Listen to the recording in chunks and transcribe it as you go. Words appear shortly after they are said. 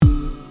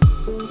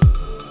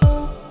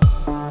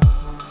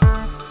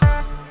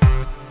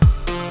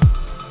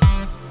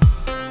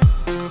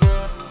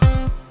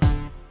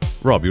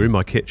Rob, you're in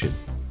my kitchen.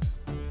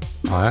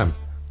 I am.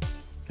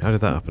 How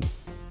did that happen?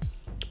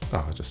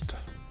 Oh, I just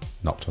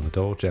knocked on the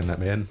door. Jen let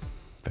me in.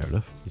 Fair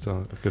enough. So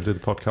I'm going to do the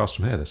podcast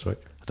from here this week.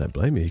 I don't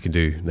blame you. You can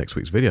do next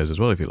week's videos as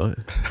well if you like.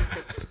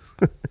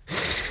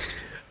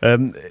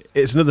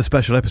 It's another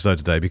special episode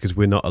today because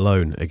we're not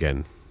alone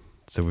again.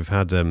 So we've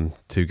had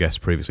two guests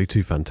previously,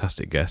 two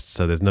fantastic guests.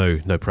 So there's no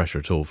pressure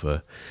at all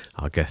for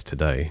our guest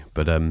today.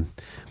 But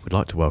we'd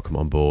like to welcome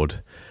on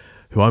board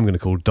who I'm going to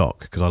call Doc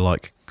because I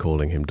like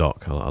calling him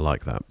Doc. I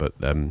like that. But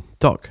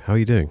Doc, how are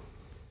you doing?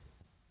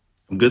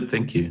 I'm good,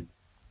 thank you.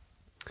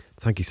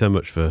 Thank you so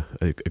much for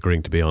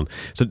agreeing to be on.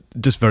 So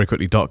just very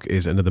quickly, Doc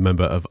is another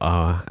member of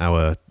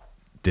our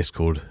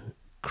Discord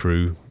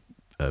crew,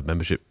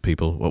 membership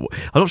people. Well,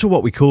 I'm not sure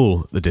what we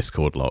call the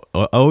Discord lot.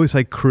 I always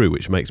say crew,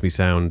 which makes me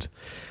sound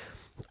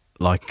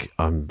like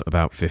I'm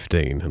about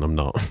 15, and I'm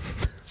not.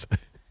 So,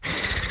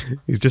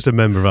 he's just a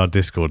member of our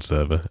Discord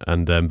server,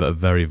 and but a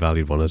very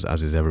valued one, as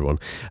is everyone.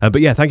 But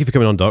yeah, thank you for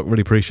coming on, Doc.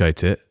 Really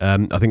appreciate it. I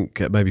think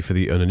maybe for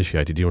the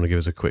uninitiated, do you want to give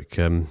us a quick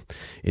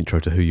intro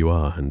to who you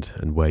are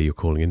and where you're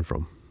calling in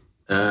from?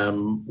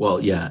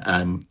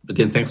 Again,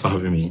 thanks for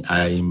having me.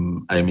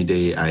 I'm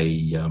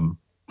Amide.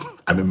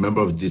 I'm a member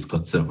of the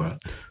Discord server,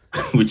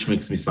 which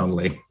makes me sound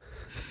like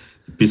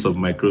a piece of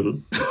micro,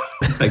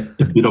 like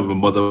a bit of a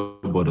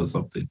motherboard or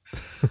something.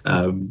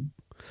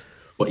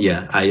 But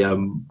yeah, I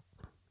am.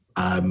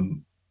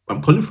 I'm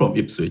calling from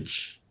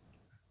Ipswich,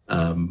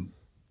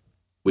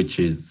 which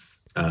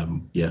is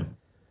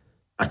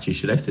Actually,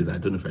 should I say that? I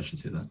don't know if I should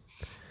say that.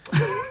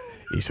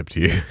 It's up to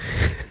you.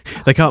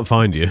 They can't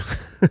find you.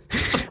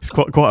 It's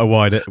quite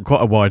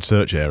a wide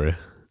search area.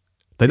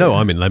 They know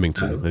I'm in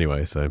Leamington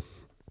anyway, so.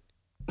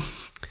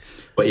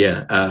 But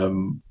yeah,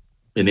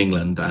 in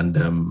England, and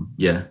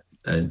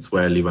it's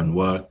where I live and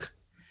work,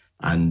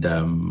 and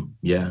I'm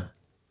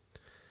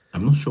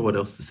not sure what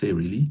else to say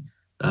really.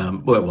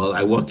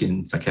 I work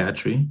in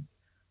psychiatry,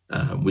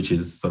 which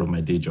is sort of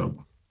my day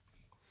job,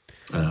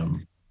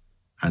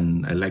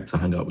 and I like to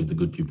hang out with the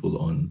good people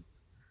on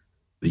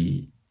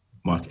the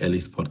Mark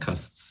Ellis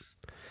podcasts.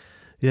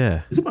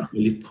 Yeah. Is it Mark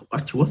Ellis?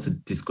 Actually, what's the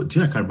Discord? Do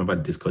you know, I can't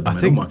remember Discord. I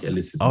think Mark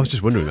Ellis is. I was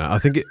just wondering that. I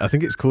think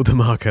it's called the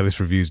Mark Ellis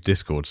Reviews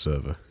Discord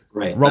server.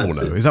 Right. Rob will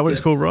know. Is that what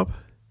it's called, Rob?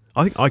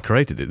 I think I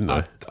created it, didn't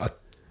I?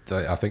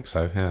 I think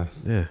so, yeah.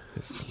 Yeah,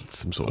 it's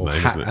some sort of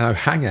name, isn't it?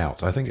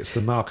 Hangout. I think it's the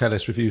Mark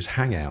Ellis Reviews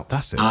Hangout.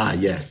 That's it. Ah,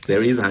 yes,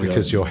 there is Hangout.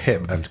 Because you're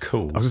hip and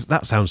cool.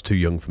 That sounds too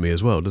young for me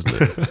as well, doesn't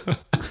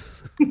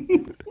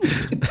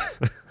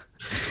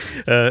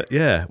it?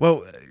 Yeah,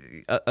 well,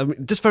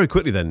 just very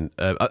quickly then,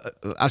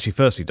 actually,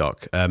 firstly,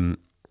 Doc, in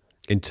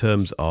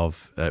terms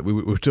of,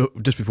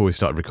 just before we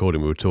started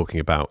recording, we were talking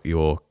about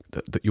your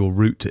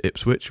route to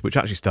Ipswich, which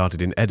actually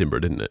started in Edinburgh,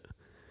 didn't it?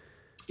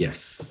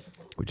 Yes.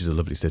 Which is a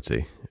lovely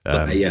city.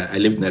 I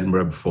lived in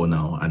Edinburgh before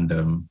now, and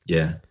And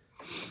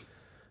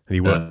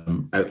you work.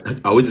 I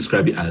always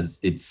describe it as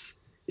it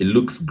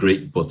looks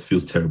great but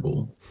feels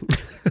terrible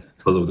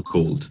because of the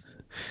cold.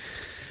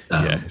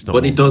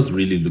 But it does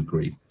really look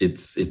great. I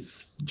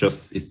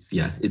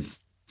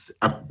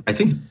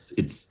think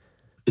it's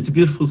a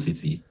beautiful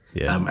city.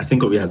 Yeah. I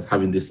think of it as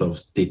having this sort of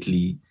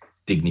stately,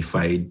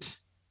 dignified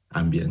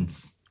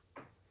ambience.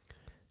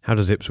 How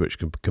does Ipswich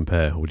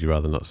compare, or would you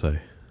rather not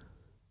say?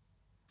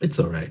 It's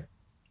all right.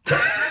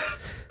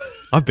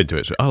 I've been to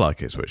Ipswich. I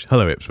like Ipswich.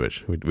 Hello,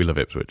 Ipswich. We love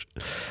Ipswich.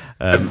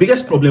 The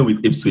biggest problem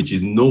with Ipswich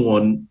is no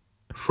one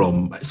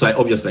from... So I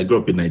grew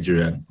up in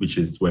Nigeria, which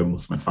is where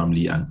most of my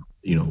family and,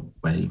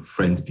 my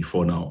friends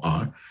before now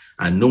are.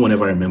 And no one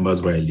ever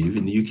remembers where I live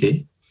in the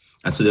UK.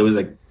 And so there was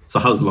so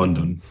how's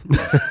London?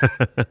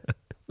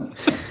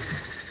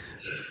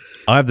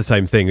 I have the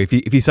same thing.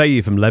 If you say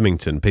you're from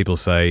Leamington, people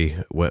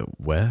say,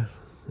 where?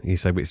 You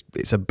say,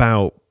 it's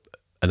about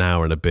an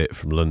hour and a bit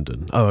from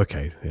London. Oh,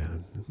 okay. Yeah.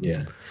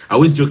 Yeah. I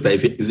always joke that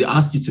if they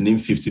asked you to name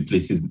 50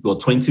 places or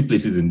 20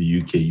 places in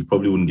the UK, you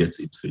probably wouldn't get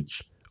to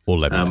Ipswich. Or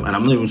Leamington. And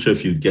I'm not even sure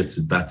if you'd get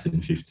to that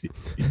in 50.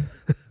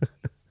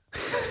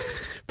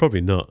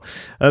 Probably not.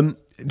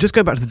 Just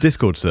going back to the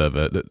Discord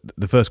server,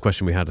 the first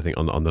question we had, I think,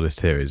 on the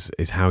list here is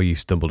how you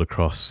stumbled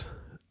across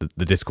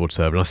the Discord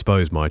server, and I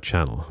suppose my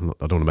channel.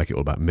 I don't want to make it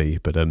all about me,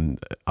 but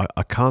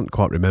I can't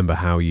quite remember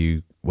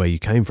where you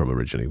came from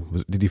originally.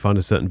 Did you find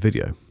a certain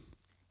video?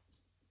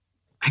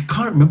 I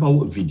can't remember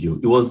what video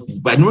it was,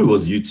 but I know it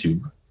was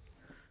YouTube.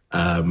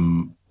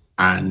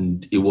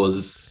 And it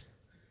was,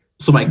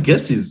 so my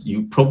guess is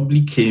you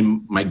probably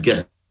came,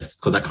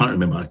 because I can't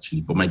remember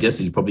actually, but my guess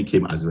is you probably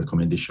came as a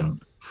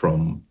recommendation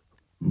from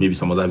maybe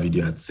some other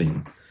video I'd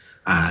seen.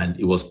 And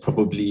it was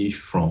probably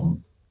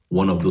from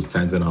one of those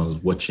times when I was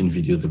watching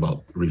videos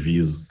about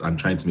reviews and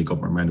trying to make up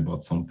my mind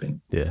about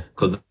something. Yeah.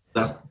 Because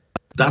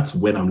that's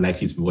when I'm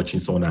likely to be watching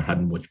someone I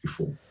hadn't watched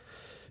before.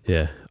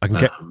 Yeah. I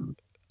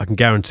can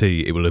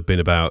guarantee it will have been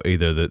about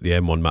either the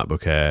M1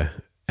 MacBook Air,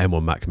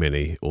 M1 Mac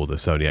Mini, or the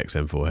Sony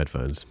XM4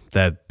 headphones.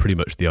 They're pretty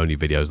much the only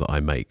videos that I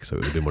make, so it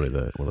would have been one of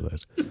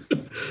those.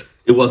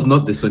 It was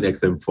not the Sony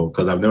XM4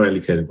 because I've never really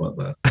cared about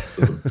that.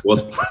 So it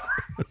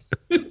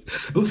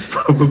was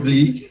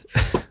probably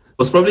the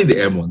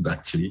M1s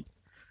actually.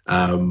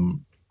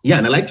 Yeah,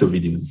 and I like your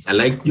videos. I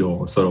like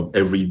your sort of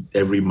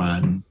every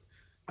man.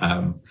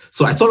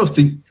 So I sort of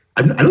think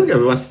I don't think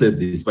I've ever said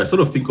this, but I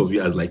sort of think of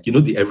you as like,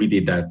 the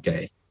everyday dad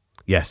guy.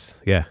 Yes,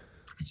 yeah.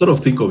 I sort of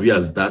think of you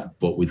as that,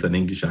 but with an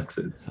English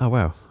accent. Oh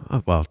wow.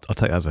 Oh, well, I'll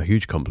take that as a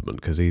huge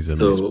compliment because he's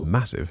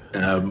massive.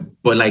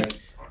 But like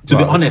to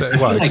be honest,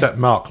 except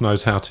Mark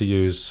knows how to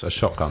use a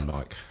shotgun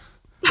mic.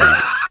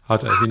 I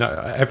don't,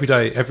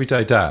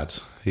 everyday dad.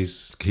 He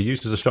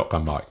uses a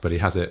shotgun mic, but he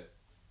has it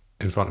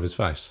in front of his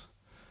face,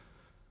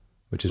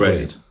 which is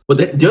weird.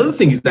 But the other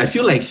thing is that I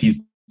feel like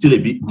he's still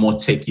a bit more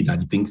techie than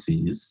he thinks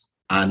he is,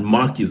 and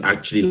Mark is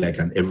actually like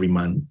an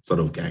everyman sort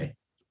of guy.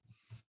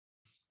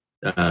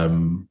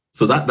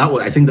 So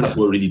I think that's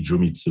what really drew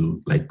me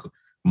to like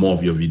more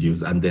of your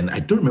videos. And then I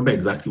don't remember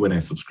exactly when I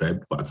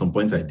subscribed, but at some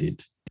point I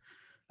did.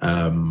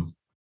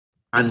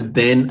 And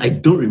then I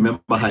don't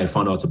remember how I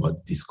found out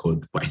about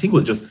Discord, but I think it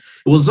was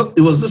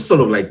just sort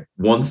of like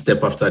one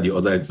step after the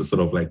other into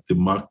sort of like the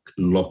Mark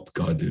locked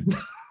garden.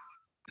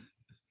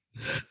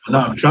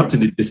 Now I'm trapped in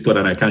the Discord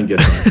and I can't get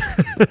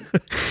out.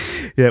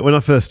 Yeah, when I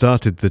first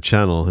started the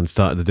channel and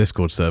started the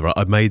Discord server,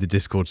 I made the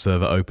Discord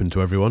server open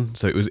to everyone.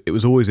 So it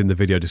was always in the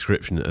video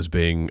description as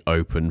being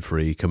open,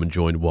 free, come and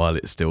join while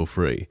it's still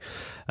free.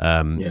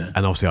 And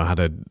obviously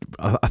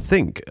I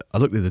think, I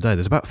looked the other day,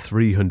 there's about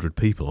 300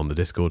 people on the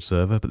Discord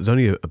server, but there's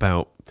only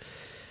about,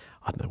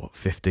 I don't know,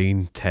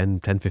 15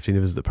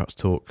 of us that perhaps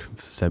talk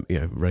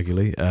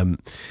regularly.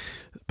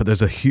 But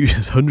there's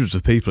hundreds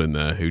of people in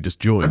there who just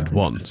joined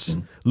once,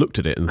 looked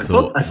at it and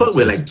thought... I thought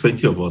we're like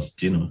 20 of us,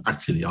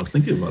 actually. I was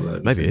thinking about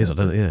that. Maybe it is, I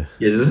don't know, yeah.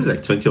 Yeah, there's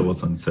like 20 of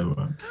us on the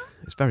server.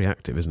 It's very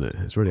active, isn't it?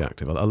 It's really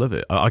active. I love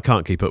it. I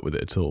can't keep up with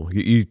it at all.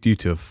 You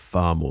two are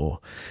far more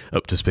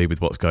up to speed with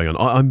what's going on.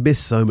 I miss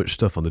so much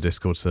stuff on the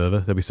Discord server.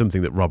 There'll be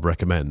something that Rob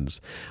recommends.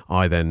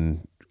 I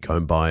then go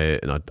and buy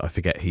it and I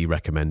forget he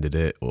recommended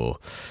it or...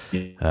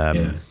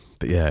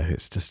 But yeah,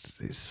 it's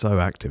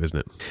so active, isn't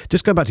it?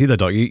 Just going back to you though,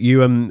 Doc.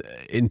 You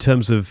in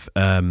terms of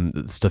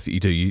the stuff that you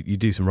do, you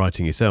do some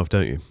writing yourself,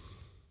 don't you?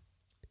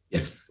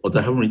 Yes,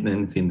 although I haven't written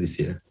anything this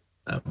year,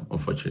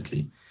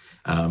 unfortunately.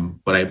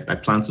 But I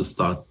plan to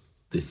start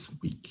this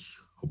week,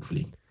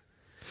 hopefully.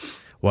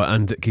 Well,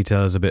 and can you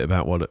tell us a bit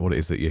about what it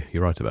is that you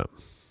write about?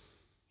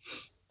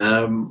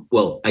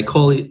 Well, I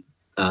call it.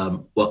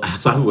 So I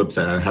have a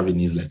website and I have a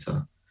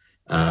newsletter,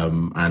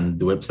 and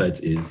the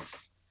website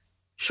is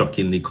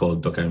shockingly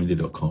called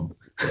docayomide.com.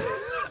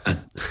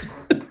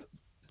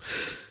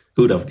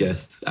 Who would have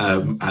guessed?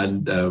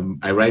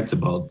 I write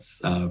about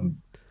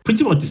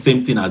pretty much the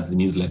same thing as the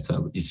newsletter.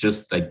 It's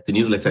just like the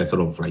newsletter is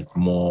sort of like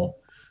more,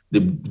 the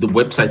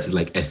website is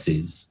like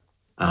essays.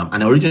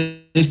 And I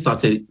originally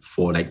started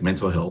for like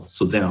mental health.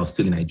 So then I was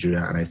still in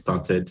Nigeria and I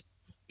started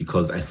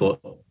because I thought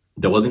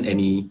there wasn't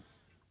any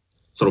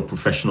sort of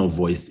professional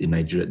voice in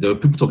Nigeria. There were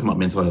people talking about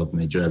mental health in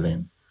Nigeria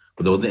then,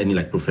 but there wasn't any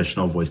like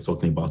professional voice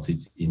talking about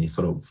it in a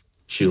sort of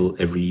chill,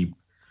 every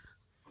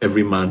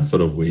man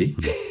sort of way.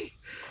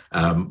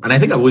 And I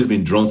think I've always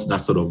been drawn to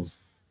that sort of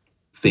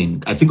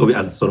thing. I think of it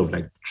as sort of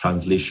like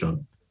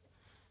translation,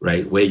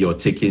 right? Where you're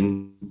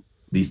taking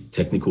these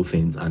technical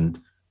things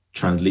and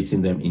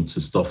translating them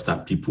into stuff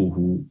that people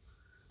who,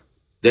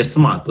 they're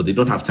smart, but they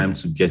don't have time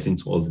to get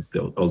into all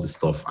this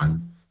stuff.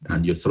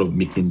 And you're sort of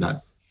making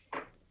that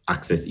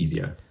access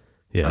easier.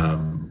 Yeah.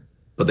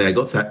 But then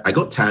I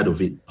got tired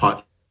of it,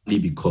 partly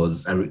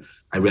because I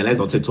realized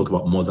I wanted to talk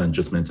about more than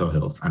just mental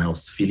health, and I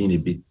was feeling a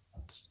bit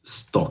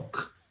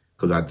stuck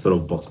because I'd sort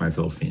of boxed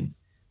myself in.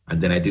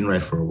 And then I didn't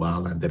write for a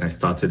while, and then I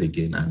started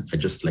again, and I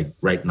just like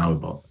write now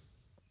about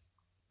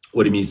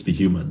what it means to be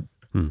human.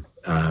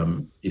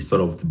 Is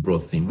sort of the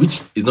broad theme,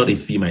 which is not a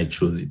theme I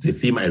chose. It's a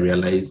theme I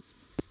realized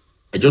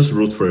I just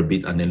wrote for a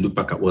bit and then looked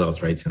back at what I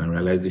was writing and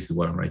realized this is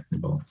what I'm writing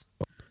about.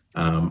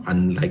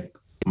 And like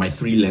my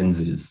three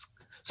lenses.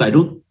 So I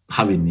don't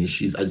have a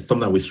niche. It's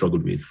something I always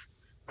struggled with.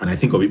 And I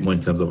think of it more in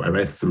terms of I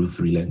write through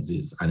three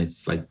lenses, and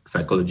it's like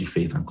psychology,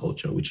 faith, and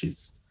culture, which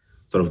is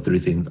sort of three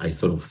things I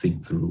sort of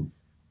think through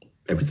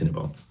everything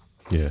about.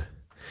 Yeah.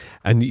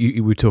 And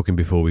you were talking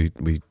before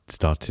we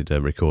started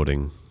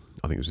recording,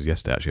 I think it was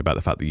yesterday actually, about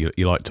the fact that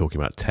you like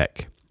talking about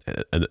tech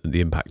and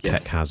the impact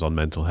tech has on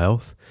mental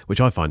health,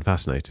 which I find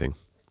fascinating.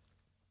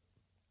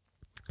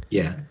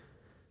 Yeah.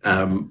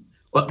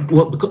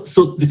 Because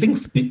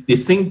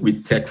the thing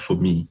with tech for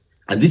me,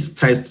 and this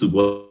ties to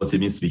what it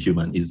means to be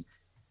human, is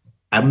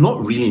I'm not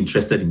really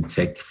interested in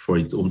tech for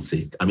its own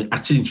sake. I'm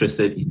actually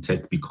interested in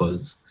tech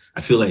because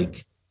I feel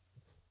like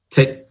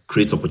tech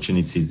creates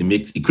opportunities.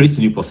 It creates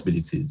new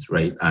possibilities,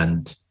 right?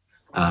 And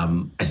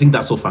I think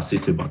that's what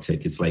fascinates me about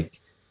tech. It's like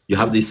you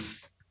have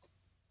these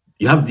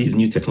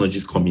new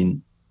technologies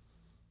coming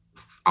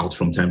out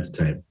from time to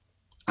time,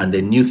 and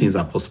then new things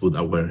are possible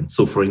that weren't.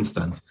 So, for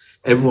instance,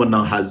 everyone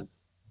now has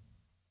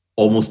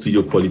almost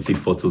studio quality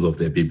photos of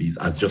their babies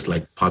as just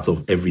like part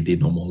of everyday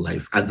normal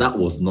life, and that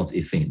was not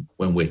a thing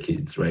when we're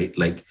kids, right?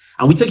 Like,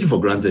 and we take it for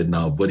granted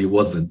now, but it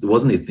wasn't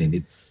a thing.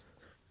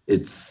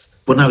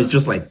 But now it's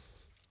just like,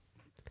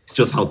 it's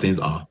just how things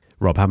are.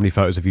 Rob, how many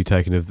photos have you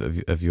taken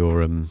of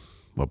your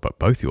well, but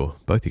both your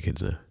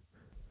kids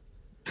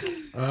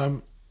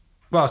now.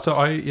 Well, so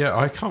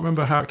I can't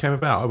remember how it came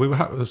about.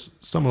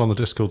 Someone on the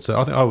Discord said,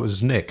 I think it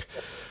was Nick,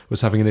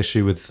 was having an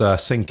issue with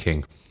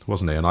syncing,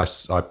 wasn't he? And I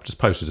just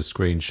posted a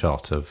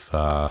screenshot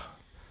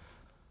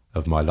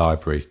of my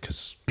library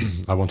because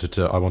I wanted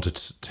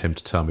him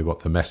to tell me what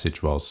the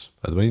message was.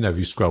 You know, if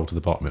you scroll to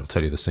the bottom, it'll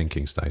tell you the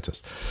syncing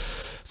status.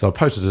 So I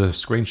posted a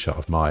screenshot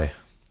of my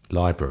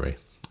library,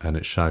 and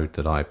it showed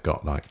that I've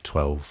got like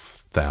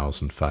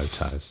 12,000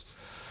 photos,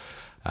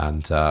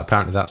 and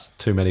apparently that's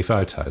too many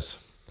photos.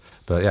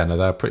 But yeah, no,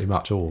 they're pretty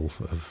much all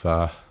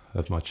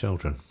of my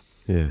children.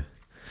 Yeah,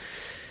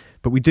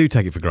 but we do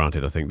take it for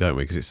granted, I think, don't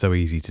we? Because it's so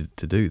easy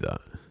to do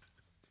that.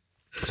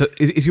 So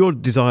is your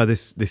desire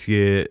this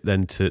year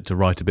then to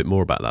write a bit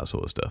more about that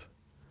sort of stuff?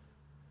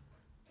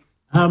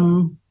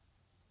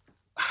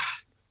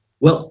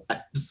 Well,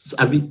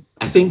 I mean,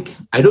 I think,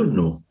 I don't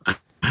know. I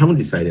haven't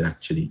decided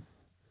actually.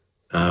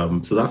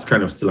 So that's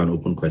kind of still an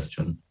open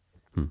question.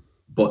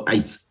 But I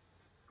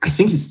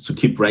think it's to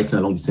keep writing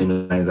along the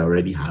same lines I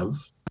already have.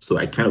 So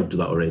I kind of do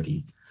that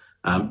already.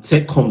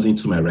 Tech comes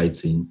into my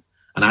writing.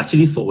 And I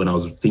actually thought when I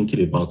was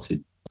thinking about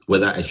it,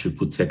 whether I should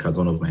put tech as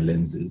one of my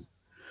lenses.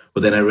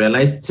 But then I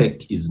realized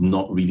tech is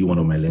not really one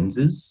of my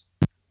lenses,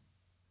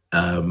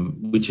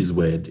 which is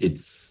weird.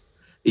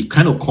 It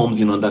kind of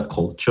comes in under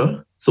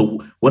culture.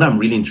 So what I'm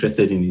really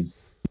interested in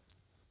is,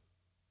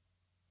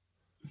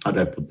 how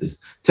do I put this?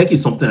 Tech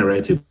is something I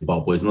write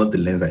about, but it's not the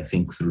lens I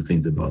think through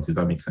things about. Does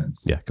that make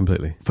sense? Yeah,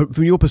 completely.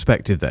 From your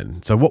perspective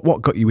then, so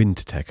what got you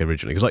into tech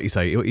originally? Because like you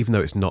say, even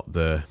though it's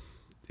the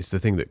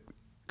thing that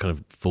kind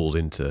of falls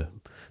into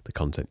the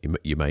content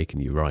you make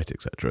and you write,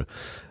 etc.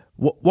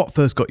 What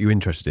first got you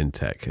interested in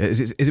tech?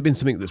 Is it been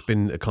something that's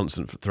been a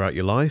constant throughout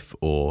your life,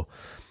 or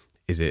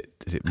is it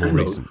more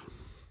recent?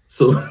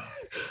 So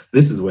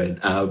this is when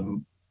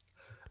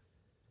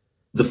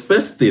the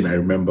first thing I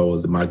remember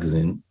was a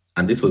magazine,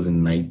 and this was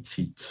in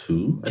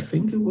 92, I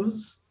think it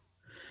was.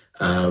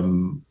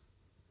 And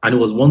it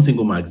was one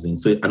single magazine.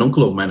 So an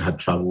uncle of mine had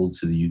traveled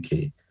to the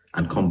UK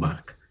and come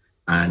back,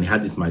 and he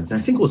had this magazine.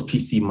 I think it was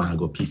PC Mag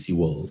or PC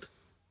World.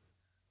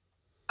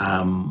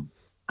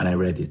 And I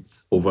read it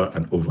over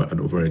and over and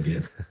over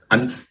again.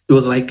 And it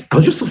was like, I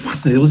was just so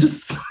fascinated. It was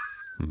just,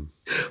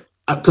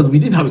 because we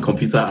didn't have a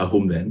computer at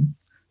home then.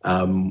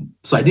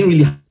 So I didn't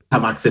really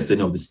have access to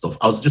any of this stuff.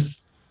 I was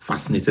just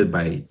fascinated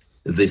by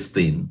this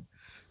thing.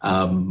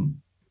 And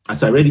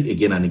so I read it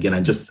again and again.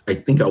 I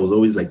think I was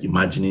always like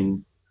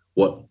imagining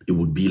what it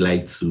would be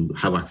like to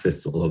have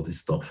access to all of this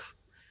stuff.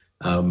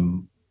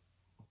 And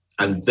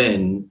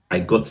then I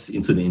got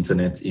into the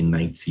internet in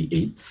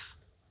 98.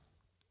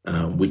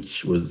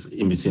 Which was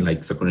in between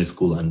like secondary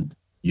school and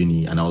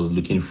uni, and I was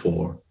looking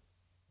for.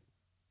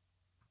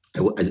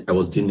 I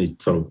was doing a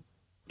sort of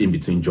in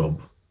between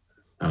job,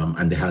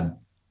 and they had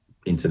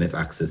internet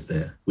access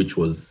there, which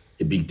was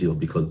a big deal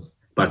because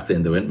back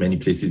then there weren't many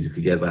places you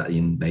could get that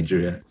in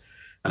Nigeria.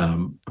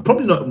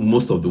 Probably not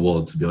most of the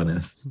world, to be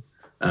honest.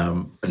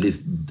 At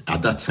least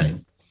at that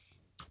time.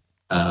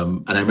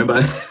 And I remember,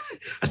 I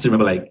still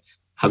remember like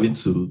having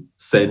to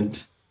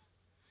send.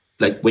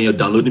 Like when you're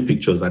downloading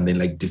pictures and then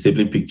like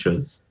disabling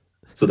pictures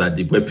so that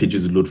the web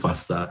pages will load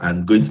faster,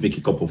 and going to make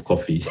a cup of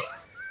coffee.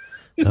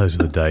 Those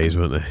were the days,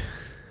 weren't they?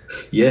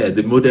 Yeah,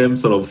 the modem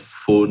sort of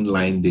phone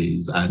line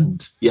days.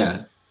 And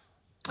yeah.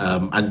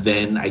 And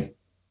then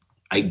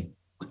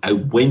I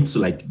went to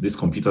like this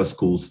computer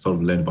school to sort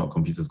of learn about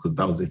computers because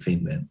that was the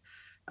thing then.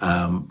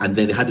 And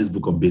then they had this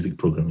book on basic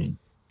programming.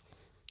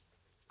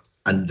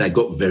 And I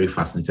got very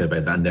fascinated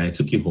by that. And then I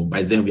took it home.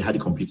 By then we had a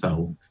computer at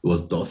home. It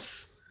was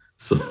DOS.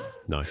 So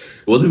nice.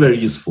 It wasn't very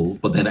useful,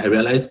 but then I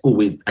realized, oh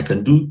wait, I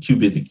can do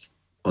QBasic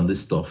on this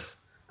stuff.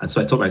 And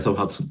so I taught myself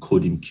how to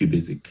code in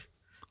QBasic,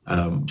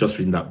 just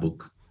reading that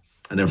book.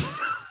 And then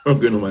I'm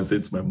going home and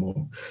saying to my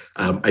mom,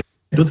 I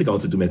don't think I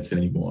want to do medicine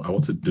anymore. I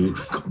want to do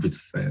computer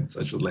science.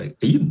 And she was like,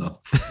 are you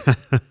nuts?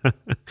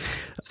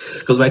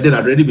 Because by then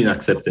I'd already been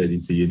accepted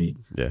into uni.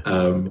 Yeah.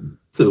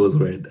 So it was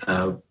weird.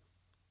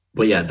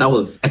 But yeah,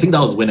 I think that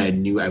was when I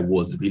knew I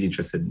was really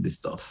interested in this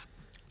stuff.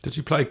 Did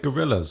you play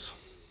Gorillaz?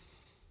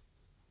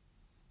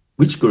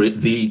 Which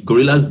the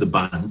Gorillaz, the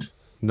band?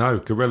 No,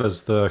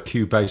 Gorillaz, the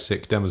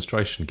QBasic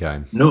demonstration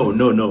game. No.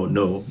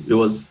 It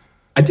was,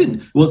 I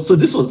didn't. Well, so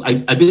this was, I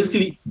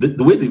basically,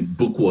 the way the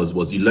book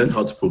was you learned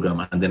how to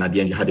program, and then at the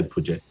end you had a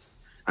project.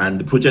 And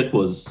the project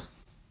was,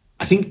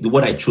 I think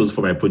what I chose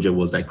for my project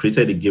was I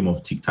created a game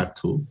of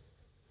tic-tac-toe,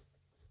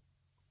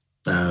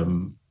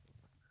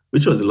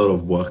 which was a lot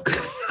of work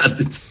at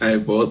the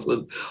time, but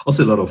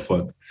also a lot of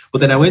fun. But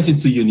then I went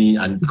into uni,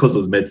 and because it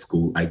was med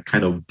school, I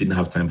kind of didn't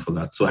have time for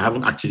that. So I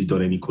haven't actually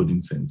done any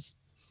coding since.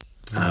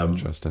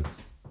 Interesting.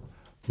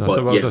 No, but,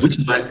 so well, yeah, which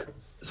is like,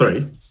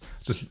 sorry.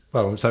 So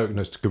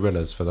it's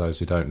Gorillaz for those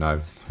who don't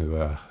know, who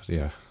are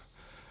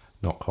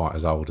not quite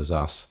as old as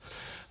us.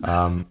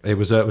 It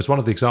was one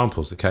of the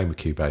examples that came with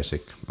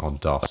QBasic on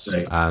DOS,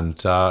 right. And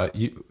I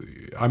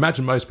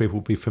imagine most people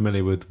will be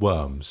familiar with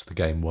Worms, the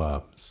game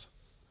Worms.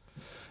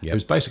 It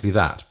was basically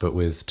that, but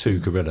with two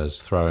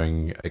gorillas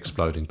throwing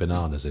exploding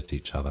bananas at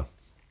each other.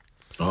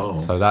 Oh,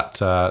 So that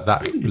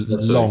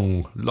That's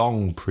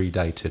long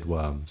predated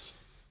Worms.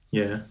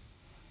 yeah.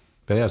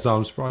 But yeah, so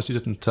I'm surprised you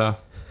didn't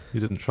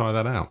try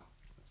that out.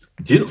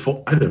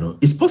 I don't know.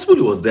 It's possible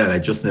it was there. And I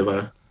just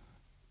never.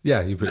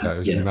 Yeah,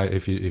 Yeah.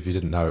 if you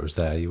didn't know it was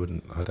there, you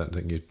wouldn't. I don't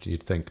think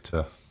you'd think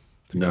to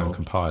go No. and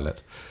compile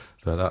it.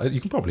 But you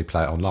can probably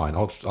play it online.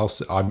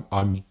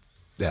 I'm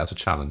yeah, it's a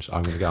challenge.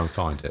 I'm going to go and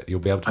find it. You'll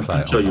be able to I'm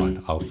play it pretty sure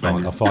online. you'll find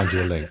it. I'll find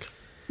you a link.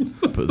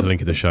 Put the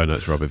link in the show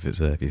notes, Rob, if it's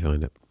there, if you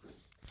find it.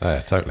 Oh,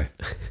 yeah, totally.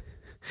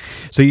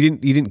 So you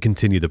didn't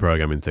continue the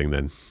programming thing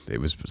then? It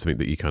was something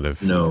that you kind of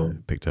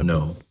picked up.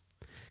 No.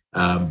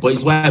 But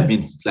it's why I've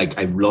been like,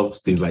 I love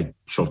things like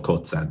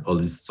shortcuts and all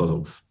this sort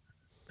of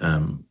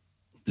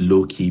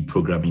low key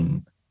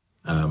programming.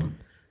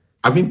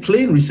 I've been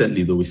playing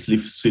recently though with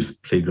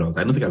Swift Playgrounds.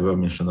 I don't think I've ever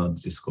mentioned that on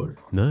Discord.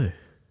 No.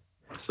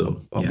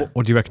 So yeah.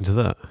 What do you reckon to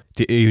that?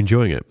 Are you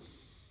enjoying it?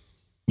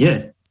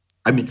 Yeah.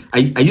 I mean, I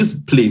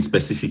use playing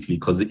specifically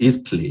because it is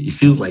play. It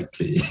feels like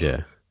play.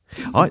 Yeah.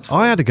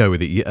 I had to go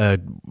with it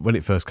when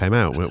it first came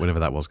out,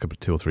 whenever that was,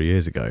 2 or 3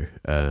 years ago.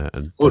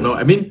 No,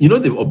 I mean, they've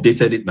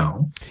updated it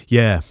now.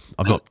 Yeah,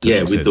 I've not.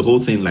 Yeah, with the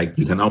whole thing, like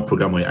you can now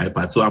program on your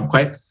iPad. So I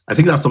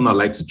think that's something I'd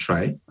like to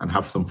try and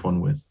have some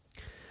fun with.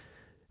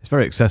 It's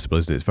very accessible,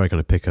 isn't it? It's very kind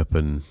of pick up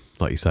and,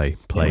 like you say,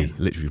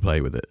 literally play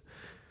with it.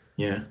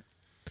 Yeah,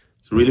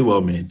 it's really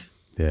well made.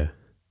 Yeah.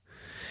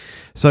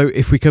 So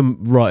if we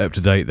come right up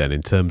to date then,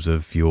 in terms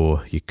of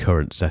your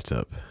current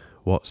setup,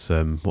 what's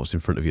in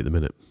front of you at the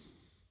minute?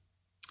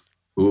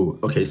 Oh,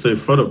 okay. So in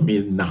front of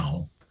me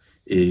now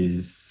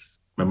is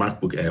my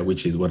MacBook Air,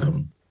 which is what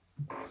I'm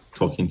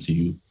talking to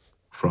you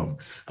from.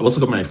 I've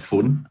also got my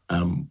phone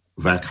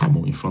via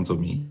Camo in front of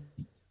me.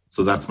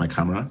 So that's my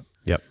camera.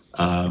 Yep.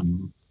 So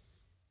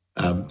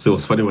it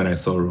was funny when I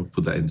saw Rob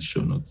put that in the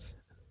show notes,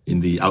 in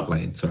the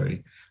outline,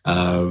 sorry.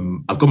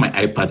 I've got my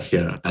iPad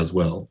here as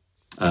well,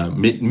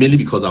 mainly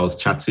because I was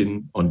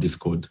chatting on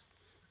Discord.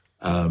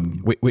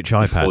 Which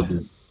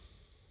iPad?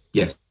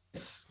 Yes.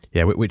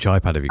 Yeah, which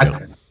iPad have you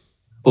got?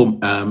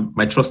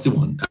 My trusty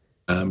one,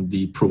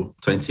 the Pro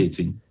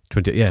 2018.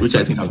 Which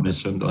I think I've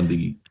mentioned on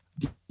the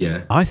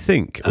I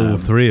think all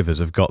three of us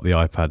have got the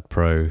iPad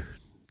Pro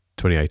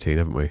 2018,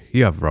 haven't we?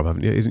 You have, Rob,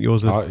 haven't you? Isn't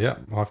yours? Yeah,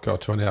 I've got a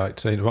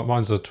 2018.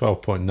 Mine's a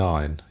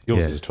 12.9.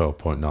 Yours is a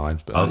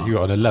 12.9, but you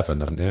got an 11,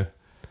 haven't you?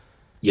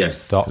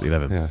 Yes. The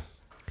 11. Yeah.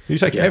 You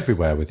take it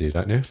everywhere with you,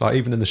 don't you? Like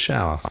even in the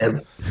shower.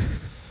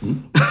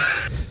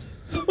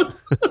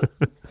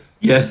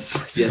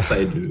 Yes,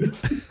 I do.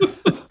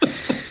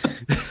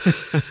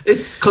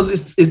 It's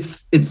because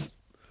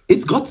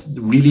it's got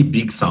really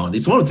big sound.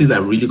 It's one of the things I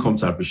really come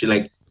to appreciate.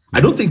 Like, I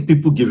don't think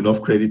people give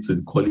enough credit to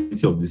the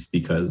quality of the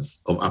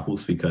speakers, of Apple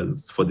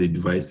speakers for their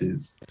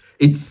devices.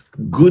 It's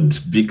good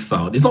big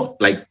sound. It's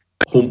not like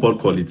HomePod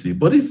quality,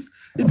 but it's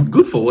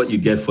good for what you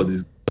get for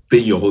this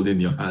thing you're holding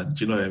in your hand.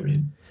 Do you know what I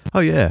mean? Oh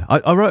yeah,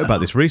 I wrote about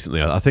this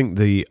recently. I think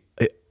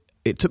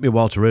it took me a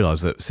while to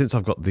realise that since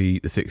I've got the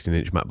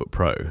 16-inch MacBook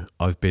Pro,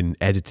 I've been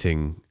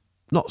editing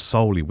not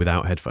solely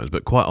without headphones,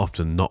 but quite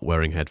often not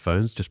wearing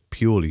headphones, just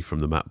purely from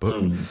the MacBook.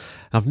 And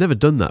I've never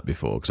done that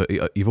before because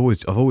I've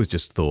always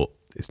just thought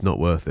it's not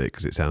worth it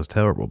because it sounds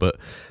terrible. But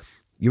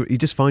you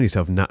just find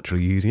yourself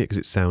naturally using it because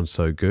it sounds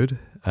so good,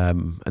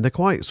 and they're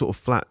quite sort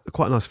of flat,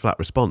 quite a nice flat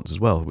response as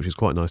well, which is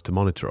quite nice to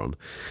monitor on.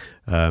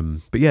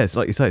 But yeah, it's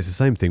like you say, it's the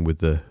same thing with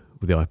the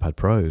iPad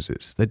Pros.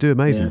 They do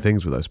amazing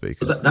things with those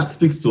speakers. That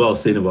speaks to what I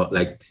was saying about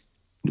like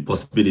the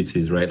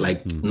possibilities, right?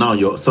 Like now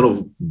you're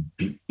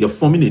you're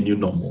forming a new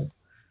normal.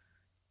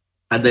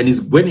 And then it's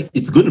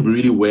going to be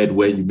really weird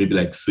when you maybe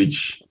like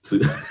switch to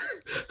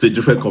a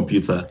different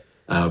computer,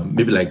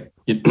 maybe like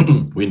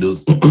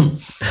Windows.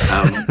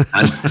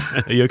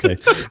 Are you okay?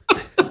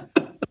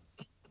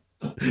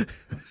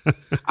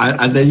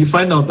 and then you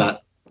find out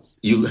that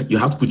you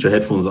have to put your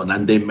headphones on,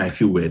 and they might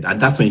feel weird. And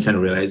that's when you kind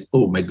of realize,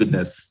 oh my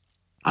goodness,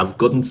 I've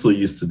gotten so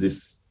used to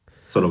this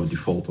sort of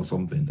default or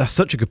something. That's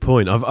such a good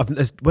point.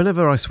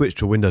 Whenever I switch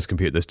to a Windows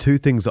computer, there's two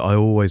things that I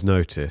always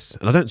notice,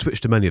 and I don't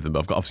switch to many of them, but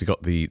I've obviously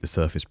got the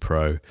Surface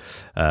Pro,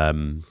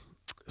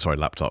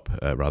 laptop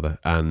rather,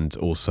 and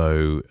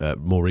also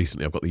more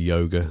recently I've got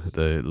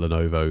the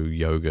Lenovo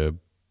Yoga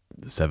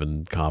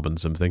 7 Carbon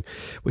something,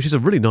 which is a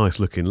really nice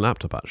looking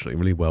laptop actually,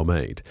 really well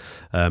made.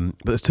 But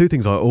there's two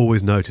things I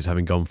always notice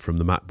having gone from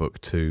the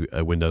MacBook to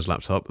a Windows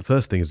laptop. The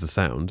first thing is the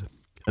sound.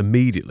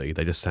 Immediately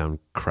they just sound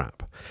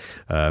crap,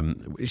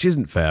 which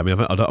isn't fair. I mean,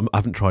 I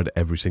haven't tried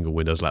every single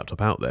Windows laptop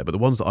out there, but the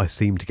ones that I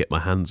seem to get my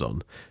hands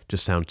on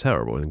just sound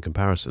terrible in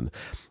comparison.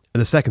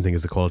 And the second thing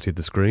is the quality of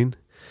the screen.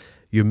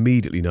 You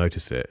immediately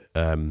notice it.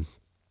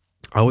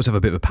 I always have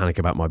a bit of a panic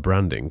about my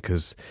branding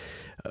because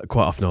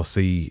quite often I'll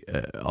see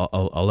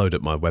I'll load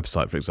up my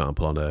website, for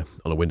example, on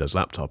a Windows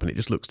laptop, and it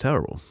just looks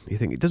terrible. You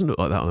think it doesn't look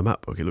like that on a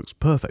MacBook. It looks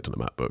perfect on a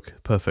MacBook,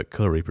 perfect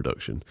color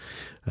reproduction.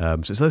 So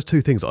it's those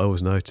two things that I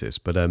always notice.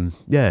 But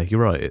yeah,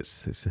 you're right.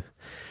 It's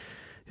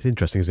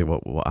interesting, isn't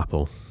it? What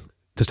Apple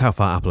just how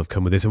far Apple have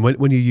come with this. And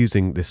when you're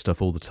using this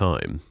stuff all the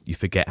time, you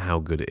forget how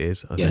good it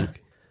is, I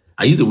think.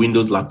 I use a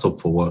Windows laptop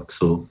for work.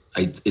 So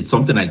it's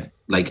something I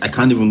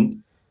can't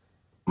even,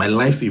 my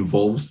life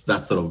involves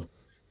that sort of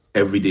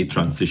everyday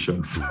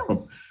transition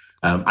from,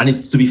 and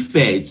it's, to be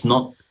fair, it's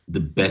not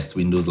the best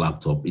Windows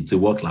laptop. It's a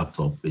work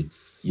laptop.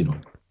 It's,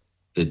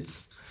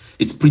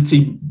 it's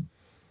pretty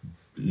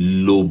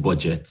low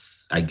budget,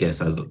 I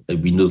guess, as a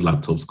Windows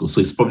laptops go. So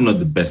it's probably not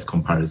the best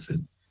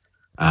comparison.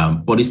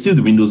 But it's still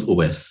the Windows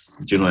OS.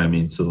 Do you know what I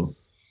mean? So,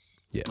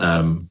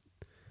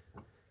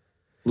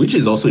 which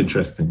is also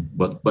interesting.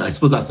 But I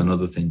suppose that's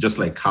another thing. Just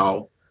like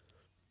how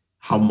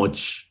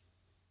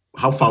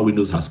far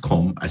Windows has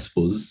come, I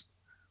suppose.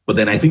 But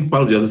then I think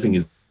part of the other thing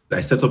is I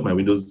set up my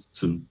Windows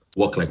to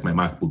work like my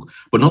MacBook,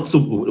 but not so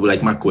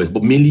like macOS,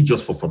 but mainly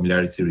just for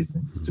familiarity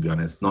reasons, to be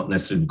honest. Not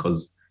necessarily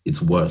because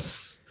it's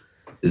worse.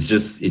 It's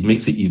just, it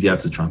makes it easier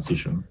to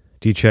transition.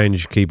 Do you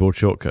change keyboard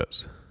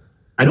shortcuts?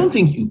 I don't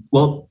think,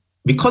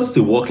 because it's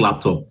a work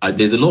laptop,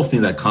 there's a lot of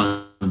things I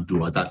can't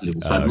do at that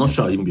level. So I'm not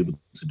sure I'll even be able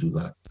to do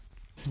that.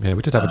 Yeah,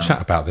 we did have a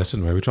chat about this,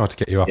 didn't we? We tried to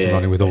get you up and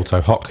running with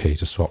Auto Hotkey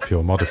to swap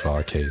your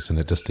modifier keys, and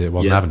it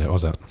wasn't having it,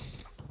 was it?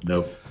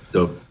 No,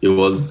 it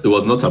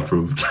was not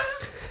approved.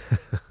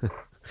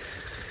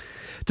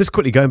 Just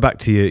quickly going back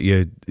to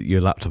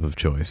your laptop of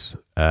choice,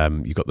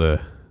 you've got the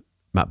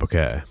MacBook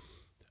Air.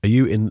 Are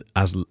you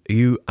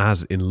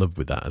as in love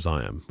with that as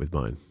I am with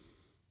mine?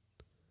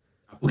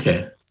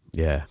 Okay.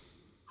 Yeah.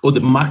 Oh,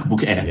 the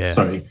MacBook Air. Yeah.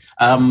 Sorry.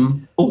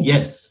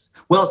 Yes.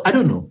 Well, I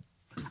don't know.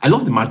 I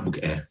love the MacBook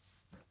Air,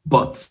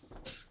 but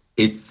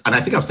and I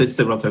think I've said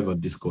several times on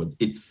Discord,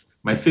 it's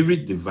my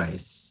favorite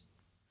device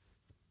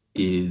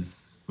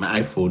is my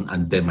iPhone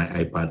and then my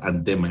iPad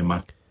and then my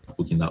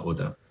MacBook in that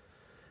order.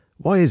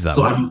 Why is that?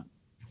 So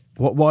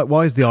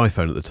why is the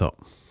iPhone at the top?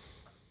 I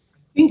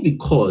think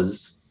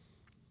because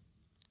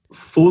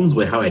phones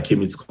were how I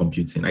came into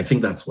computing. I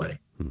think that's why.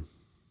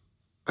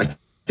 I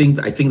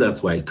think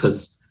that's why,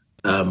 because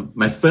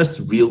my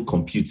first real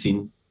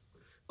computing.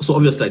 So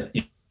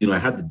obviously, I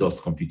had the DOS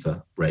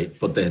computer, right?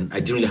 But then I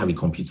didn't really have a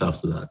computer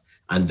after that,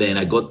 and then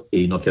I got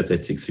a Nokia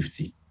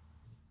 3650.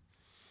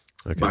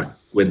 Okay. Back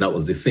when that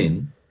was the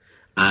thing,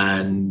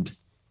 and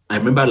I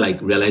remember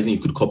realizing you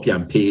could copy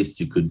and paste.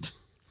 You could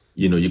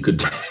you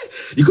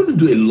couldn't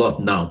do a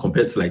lot now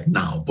compared to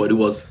now, but it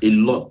was a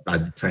lot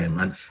at the time.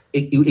 And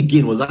it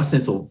again was that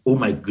sense of, oh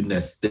my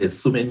goodness, there's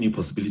so many new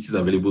possibilities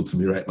available to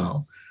me right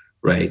now,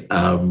 right?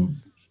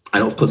 And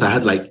of course I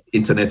had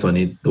internet on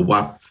it, the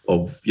WAP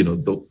of,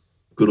 the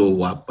good old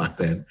WAP back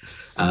then.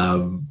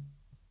 And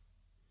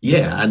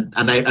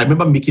I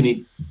remember making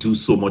it do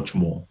so much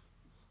more.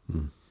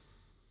 And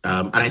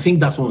I think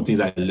that's one of the things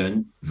I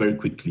learned very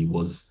quickly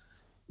was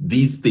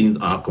these things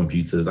are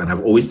computers, and I've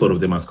always thought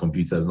of them as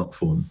computers, not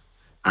phones.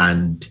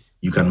 And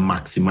you can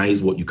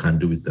maximize what you can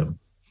do with them.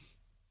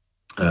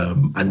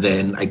 And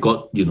then I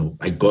got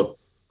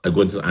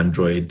into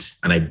Android,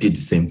 and I did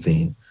the same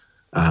thing.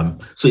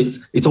 So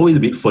it's always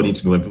a bit funny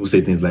to me when people say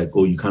things like,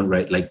 "Oh, you can't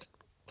write."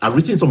 I've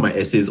written some of my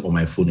essays on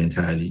my phone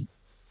entirely.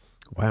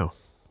 Wow,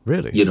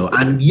 really?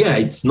 And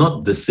it's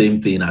not the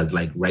same thing as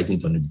writing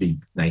it on a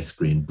big, nice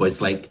screen. But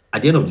it's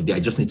at the end of the day,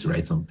 I just need to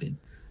write something,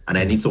 and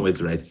I need somewhere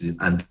to write it,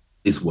 and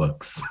this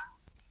works.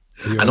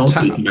 And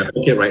also, it's in my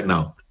pocket right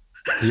now.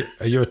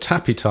 Are you a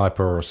tappy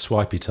typer or a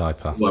swipey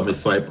typer? Well, I'm a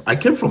swipe. I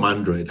came from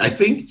Android. I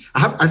think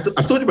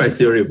I've told you my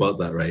theory about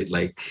that, right?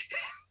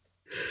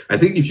 I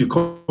think if you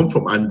come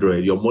from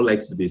Android, you're more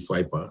likely to be a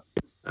swiper,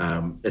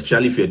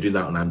 especially if you're doing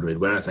that on Android.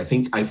 Whereas I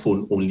think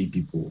iPhone only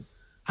people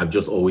have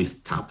just always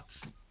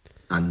tapped,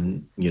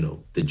 and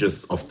they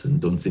just often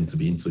don't seem to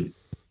be into it.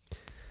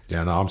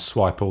 Yeah, no, I'm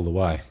swipe all the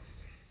way.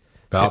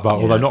 But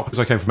although not because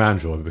I came from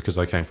Android, but because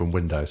I came from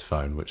Windows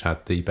Phone, which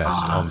had the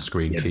best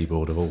on-screen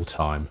keyboard of all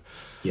time.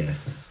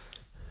 Yes.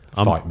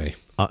 Fight me.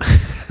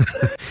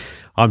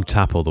 I'm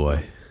tap all the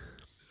way.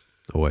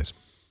 Always.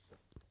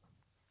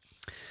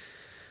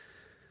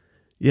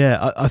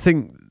 Yeah, I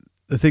think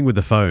the thing with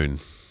the phone,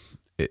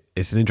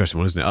 it's an interesting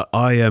one, isn't it?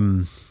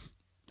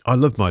 I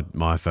love my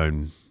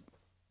iPhone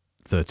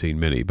 13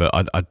 mini, but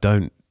I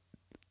don't.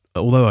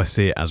 Although I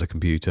see it as a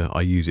computer,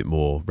 I use it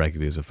more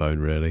regularly as a phone,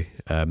 really.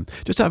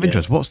 Just out of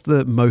interest, what's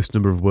the most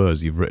number of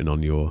words you've written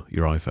on your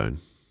iPhone?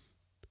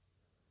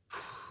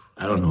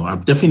 I don't know.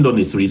 I've definitely done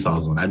a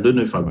 3,000. I don't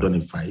know if I've done a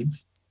 5.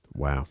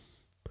 Wow.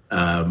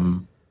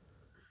 I've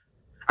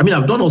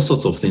done all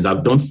sorts of things.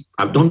 I've done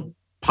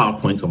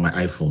PowerPoint on my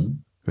iPhone.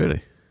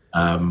 Really?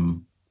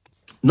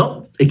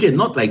 Not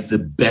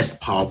the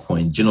best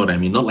PowerPoint. Do you know what I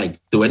mean?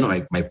 They were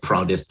not my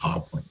proudest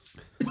PowerPoints.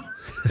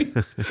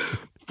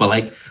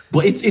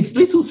 But it's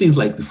little things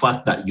like the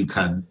fact that you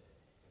can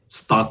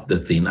start the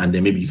thing and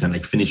then maybe you can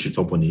finish it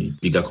up on a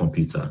bigger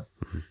computer.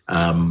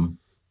 I'm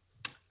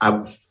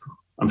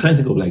trying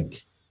to think of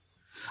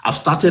I've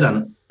started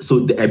I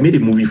made a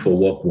movie for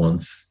work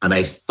once, and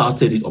I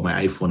started it on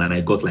my iPhone, and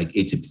I got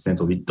 80%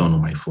 of it done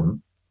on my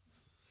phone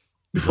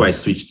before I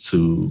switched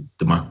to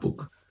the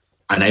MacBook.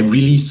 And I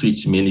really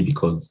switched mainly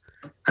because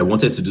I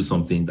wanted to do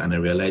some things, and I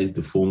realized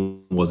the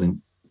phone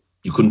wasn't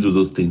you couldn't do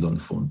those things on the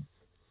phone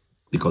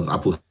because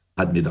Apple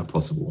had made that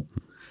possible.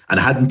 And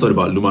I hadn't thought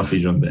about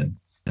LumaFusion then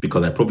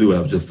because I probably would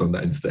have just done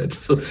that instead.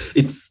 So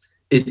it's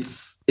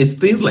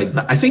things like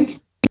that. I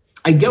think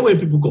I get when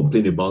people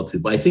complain about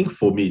it, but I think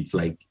for me, it's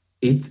like,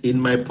 it's in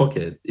my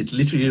pocket. It's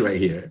literally right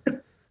here.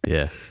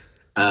 Yeah.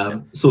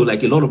 So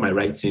like a lot of my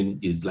writing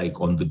is like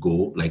on the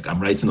go. Like I'm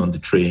writing on the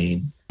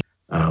train.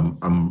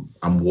 I'm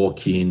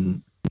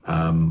walking.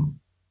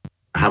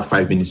 I have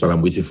 5 minutes while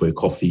I'm waiting for a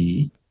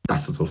coffee. That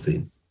sort of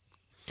thing.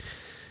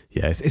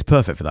 Yeah, it's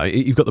perfect for that.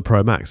 You've got the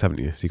Pro Max, haven't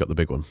you? So you've got the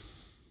big one.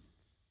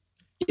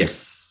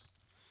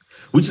 Yes.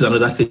 Which is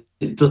another thing.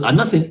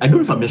 Another thing, I don't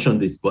know if I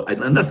mentioned this, but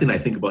another thing I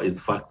think about is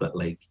the fact that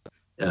like,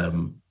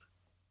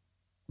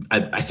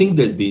 I think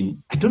there's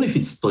been, I don't know if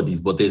it's studies,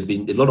 but there's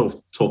been a lot of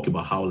talk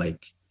about how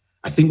like,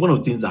 I think one of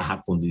the things that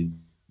happens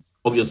is,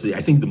 obviously,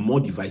 I think the more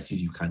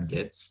devices you can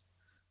get,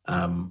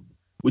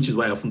 which is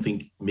why I often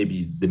think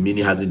maybe the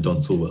Mini hasn't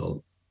done so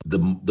well,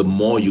 the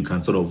more you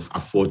can sort of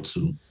afford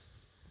to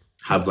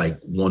have like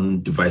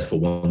one device for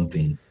one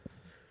thing.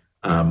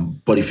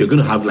 But if you're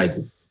going to have like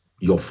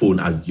your phone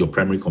as your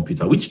primary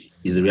computer, which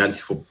is a reality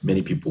for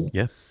many people,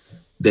 yeah,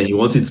 then you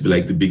want it to be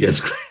like the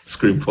biggest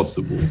screen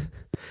possible.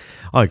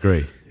 I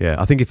agree. Yeah,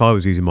 I think if I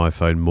was using my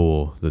phone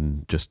more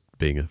than just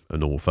being a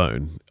normal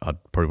phone, I'd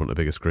probably want a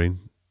bigger screen,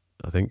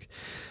 I think.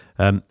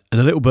 And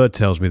a little bird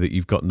tells me that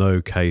you've got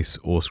no case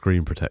or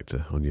screen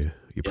protector on your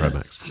Pro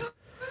Max.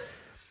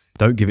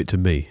 Don't give it to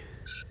me.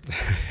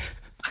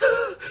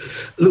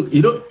 Look,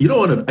 you don't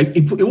want to.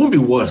 It won't be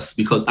worse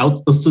because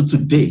so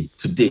today,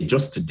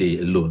 just today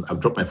alone, I've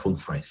dropped my phone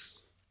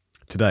thrice.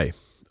 Today?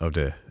 Oh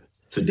dear.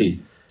 Today,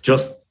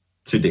 just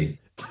today.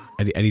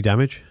 Any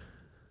damage?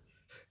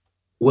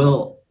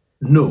 Well,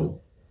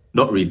 no,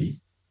 not really.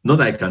 Not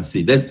that I can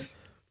see.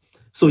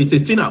 So it's a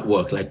thing at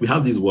work. Like we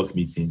have these work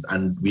meetings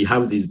and we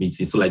have these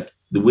meetings. So like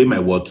the way my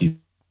work is,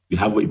 we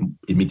have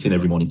a meeting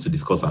every morning to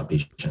discuss our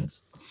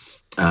patients.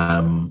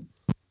 And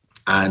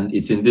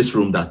it's in this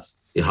room that's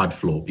a hard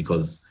floor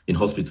because in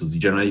hospitals, you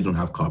generally don't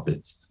have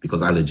carpets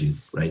because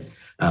allergies, right?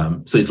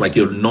 So it's like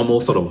your normal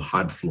sort of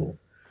hard floor.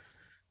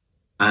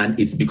 And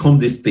it's become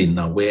this thing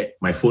now where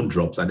my phone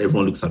drops and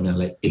everyone looks at me and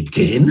like,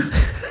 again?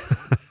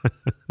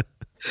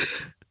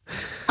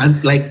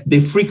 And like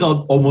they freak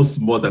out almost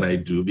more than I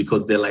do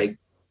because they're like,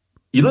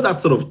 you know that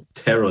sort of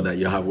terror that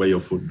you have where your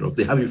phone drops?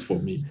 They have it for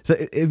me. So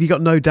have you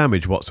got no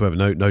damage whatsoever?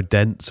 No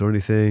dents or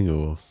anything?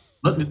 Or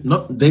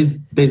not there's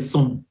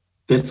some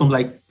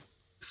like,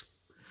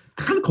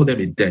 I can't call them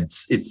a dent.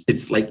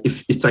 It's like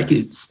it's like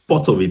a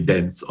spot of a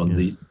dent on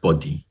the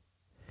body.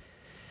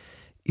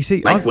 You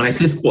see, like when I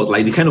say spot,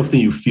 like the kind of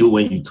thing you feel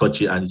when you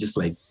touch it and it's just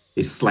like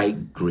a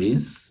slight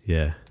graze.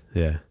 Yeah.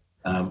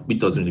 It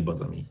doesn't really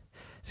bother me.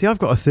 See, I've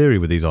got a theory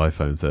with these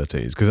iPhone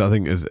 13s because I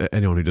think, as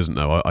anyone who doesn't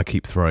know, I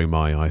keep throwing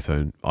my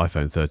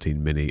iPhone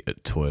 13 mini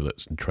at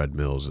toilets and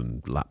treadmills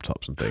and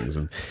laptops and things,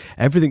 and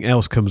everything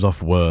else comes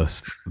off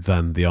worse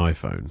than the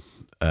iPhone.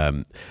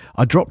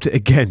 I dropped it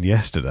again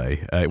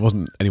yesterday. It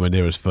wasn't anywhere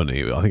near as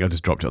funny. I think I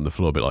just dropped it on the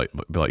floor, a bit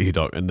like you,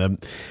 Doc. And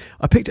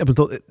I picked it up and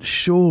thought,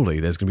 surely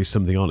there's going to be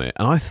something on it.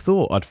 And I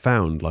thought I'd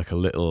found like a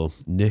little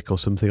nick or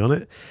something on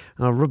it,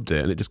 and I rubbed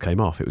it, and it just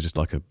came off. It was just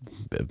like a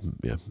bit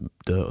of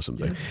dirt or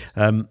something.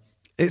 Yeah.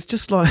 It's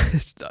just like,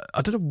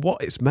 I don't know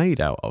what it's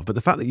made out of, but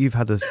the fact that you've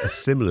had a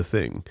similar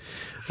thing,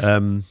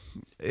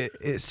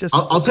 it's just...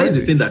 I'll tell you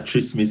the thing that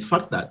trips me is the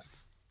fact that,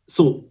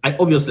 so I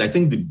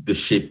think the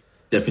shape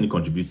definitely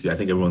contributes to it. I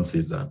think everyone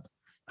says that.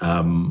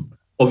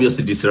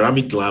 Obviously, the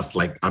ceramic glass,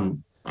 like I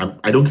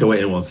don't care what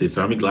anyone says,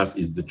 ceramic glass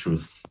is the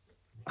truth.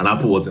 And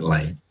Apple wasn't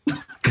lying.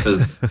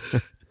 because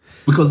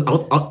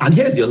and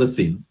here's the other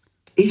thing,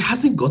 it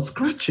hasn't got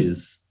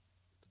scratches.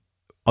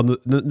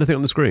 Nothing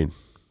on the screen?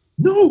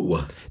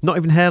 No. Not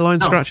even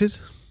hairline scratches?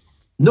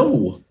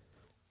 No.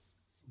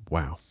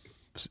 Wow.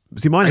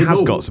 See, mine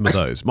has got some of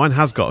those. Mine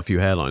has got a few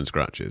hairline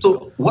scratches.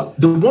 So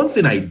the one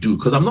thing I do,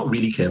 because I'm not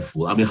really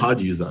careful, I'm a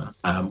hard user,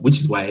 which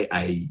is why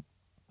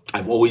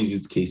I've always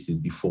used cases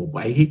before,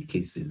 but I hate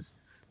cases.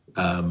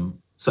 So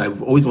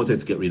I've always wanted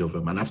to get rid of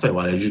them. And after a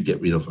while, I usually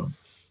get rid of them.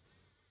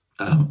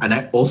 And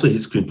I also hate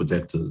screen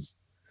protectors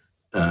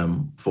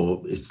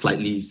for a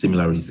slightly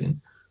similar reason.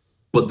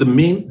 But the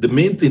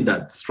main thing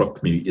that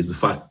struck me is the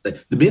fact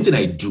that the main thing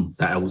I do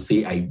that I would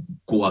say I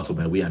go out of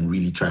my way and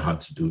really try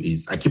hard to do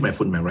is I keep my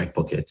phone in my right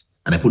pocket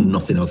and I put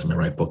nothing else in my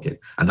right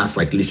pocket. And that's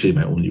like literally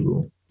my only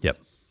rule. Yep.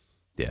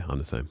 Yeah, I'm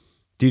the same.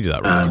 Do you do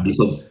that right?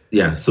 Because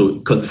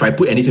if I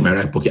put anything in my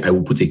right pocket, I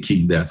will put a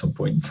key in there at some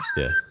point.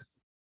 Yeah.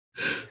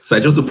 So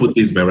I just don't put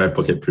things in my right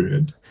pocket,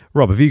 period.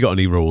 Rob, have you got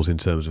any rules in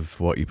terms of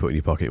what you put in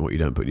your pocket and what you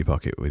don't put in your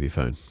pocket with your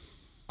phone?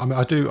 I mean,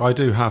 I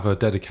do have a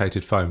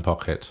dedicated phone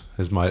pocket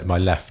as my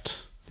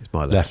left. It's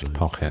my left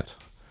pocket,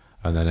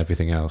 and then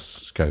everything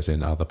else goes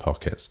in other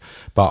pockets.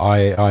 But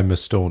I'm a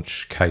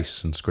staunch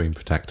case and screen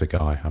protector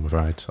guy. I'm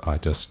afraid I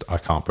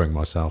can't bring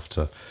myself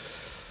to.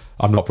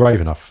 I'm not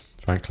brave enough,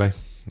 frankly.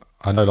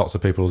 I know lots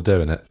of people are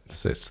doing it.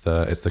 It's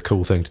the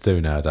cool thing to do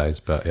nowadays.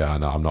 But yeah, I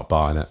know I'm not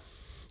buying it.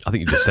 I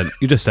think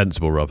you're just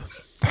sensible, Rob.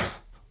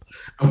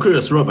 I'm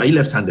curious, Rob, are you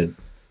left-handed?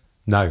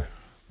 No.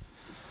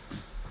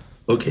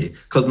 Okay,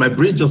 because my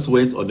brain just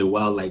went on a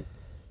while like,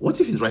 what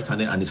if he's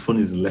right-handed and his phone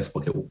is in his left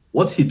pocket?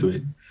 What's he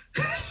doing?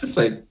 It's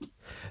like,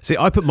 See,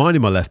 I put mine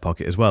in my left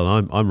pocket as well.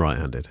 I'm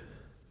right-handed.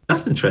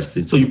 that's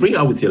interesting. So you bring it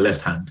out with your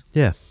left hand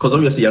Yeah, because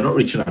obviously you're not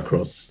reaching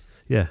across.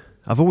 yeah.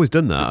 I've always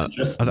done that. That's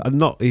interesting. I'm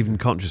not even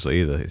consciously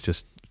either. It's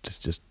just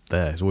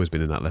there. It's always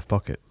been in that left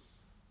pocket.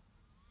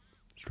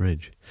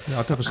 Strange. Yeah,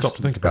 I'd never stop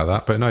to think about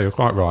that, but no, you're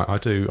quite right. I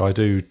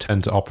do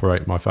tend to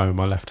operate my phone with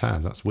my left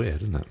hand. That's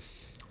weird, isn't it?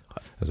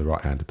 As a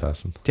right-handed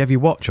person. Do you have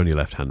your watch on your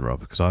left hand, Rob?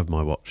 Because I have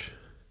my watch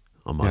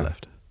on my Yeah.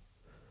 left.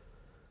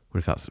 What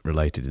if that's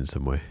related in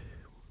some way?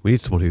 We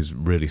need someone who's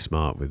really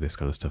smart with this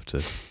kind of stuff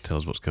to tell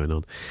us what's going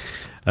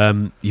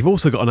on. You've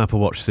also got an Apple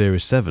Watch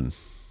Series 7,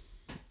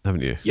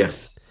 haven't you?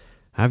 Yes,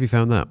 How have you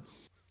found that?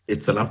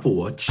 it's an Apple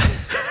Watch.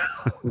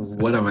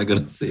 What am I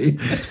going to say?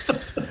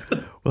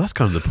 Well, that's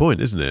kind of the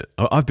point, isn't it?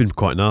 I've been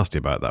quite nasty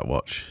about that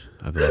watch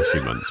over the last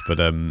few months, but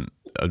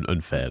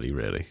unfairly,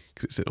 really.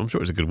 'Cause I'm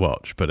sure it's a good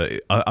watch, but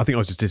I think I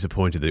was just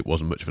disappointed that it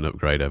wasn't much of an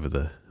upgrade over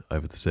the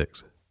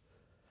 6.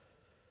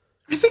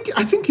 I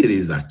think it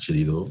is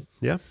actually though.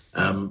 Yeah.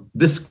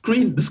 The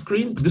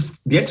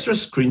extra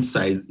screen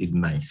size is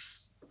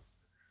nice.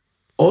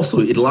 Also,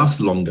 it lasts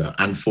longer,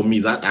 and for me,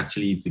 that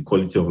actually is the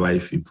quality of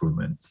life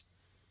improvement.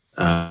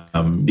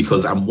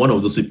 Because I'm one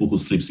of those people who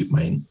sleeps with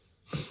mine,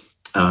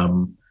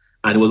 and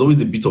it was always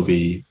a bit of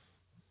a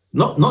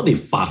not a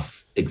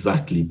faff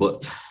exactly,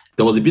 but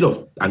there was a bit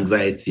of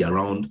anxiety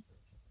around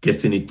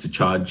getting it to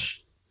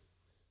charge.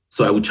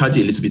 So I would charge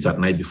it a little bit at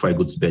night before I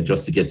go to bed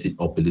just to get it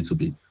up a little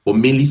bit, but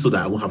mainly so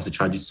that I won't have to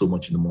charge it so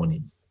much in the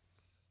morning.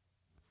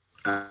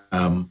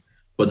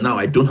 But now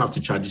I don't have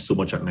to charge it so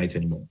much at night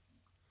anymore.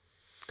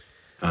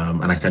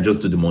 And I can just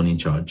do the morning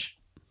charge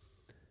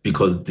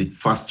because the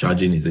fast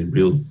charging is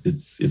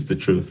it's the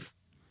truth.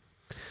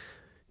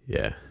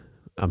 Yeah.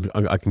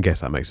 I can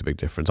guess that makes a big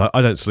difference.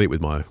 I don't sleep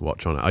with my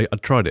watch on it. I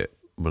tried it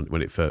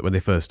when they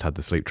first had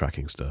the sleep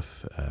tracking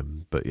stuff.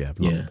 But yeah.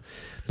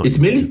 Not It's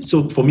mainly,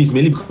 so for me, it's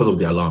mainly because of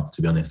the alarm,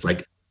 to be honest.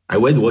 Like I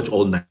wear the watch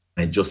all night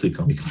just so it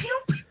can wake me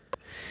up.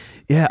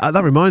 Yeah,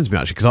 that reminds me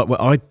actually,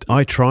 because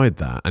I tried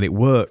that and it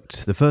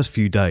worked. The first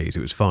few days, it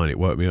was fine. It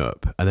woke me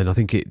up, and then I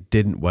think it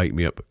didn't wake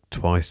me up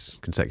twice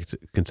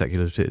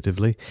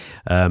consecutively,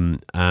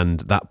 and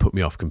that put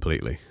me off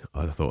completely.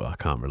 I thought I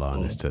can't rely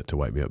on this to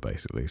wake me up,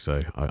 basically. So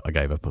I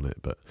gave up on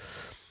it. But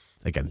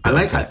again,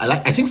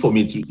 I think for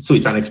me, so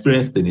it's an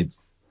experience thing.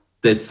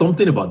 There's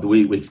something about the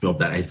way it wakes me up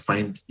that I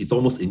find it's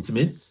almost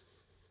intimate,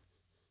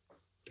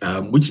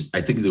 which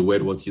I think is a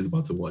weird word to use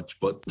about a watch,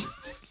 but.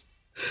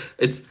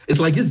 It's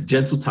like this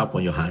gentle tap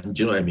on your hand.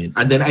 Do you know what I mean?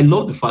 And then I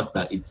love the fact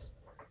that it's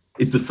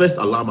the first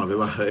alarm I've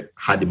ever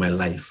had in my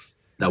life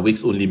that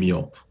wakes only me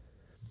up.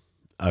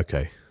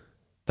 Okay,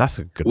 that's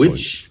a good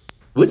point.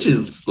 Which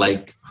is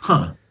like,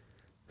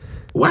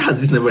 why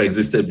has this never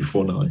existed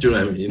before now? Do you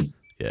know what I mean?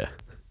 Yeah.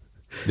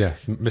 Yeah,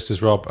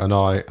 Mrs. Rob and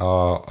I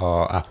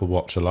are Apple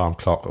Watch alarm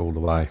clock all the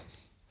way.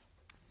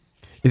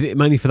 Is it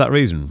mainly for that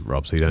reason,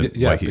 Rob? So you don't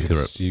wake each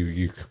other up?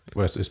 You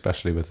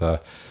especially with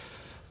a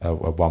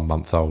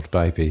 1-month-old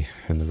baby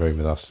in the room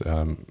with us,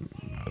 and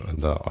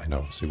I know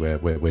obviously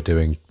we're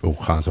doing all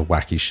kinds of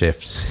wacky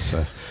shifts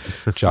to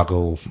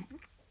juggle,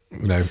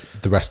 the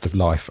rest of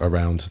life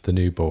around the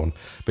newborn.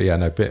 But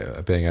yeah,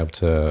 being able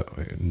to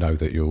know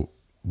that you'll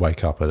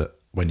wake up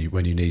when you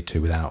need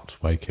to without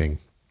waking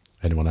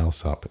anyone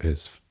else up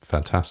is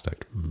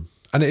fantastic,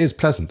 and it is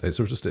pleasant. It's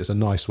a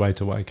nice way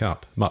to wake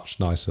up, much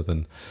nicer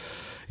than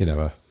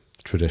a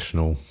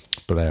traditional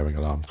blaring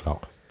alarm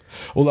clock.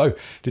 Although,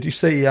 did you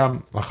see? I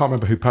can't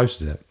remember who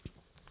posted it.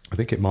 I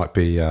think it might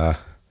be.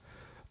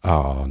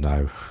 JK.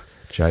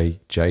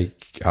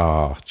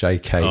 Oh,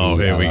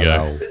 here we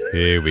go.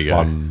 Here we go.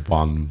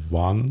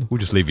 111. We'll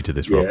just leave you to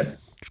this, Rob. Yeah.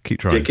 Just keep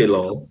trying. JK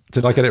lol.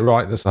 Did I get it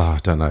right? I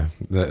don't know.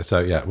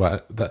 So yeah,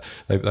 well,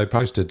 they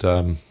posted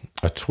a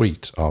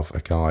tweet of a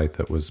guy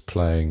that was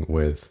playing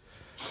with,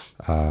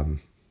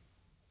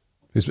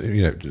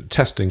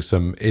 testing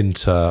some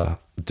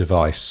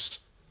inter-device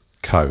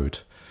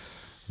code,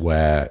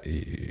 where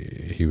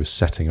he was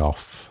setting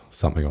off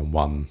something on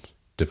one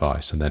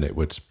device and then it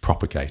would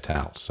propagate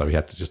out. So he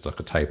had just like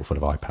a table full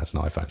of iPads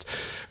and iPhones.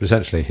 But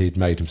essentially, he'd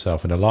made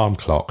himself an alarm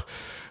clock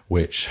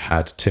which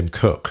had Tim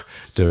Cook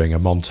doing a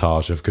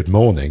montage of good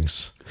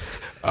mornings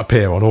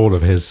appear on all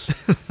of his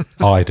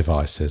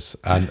iDevices.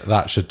 And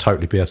that should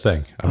totally be a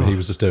thing. I mean, he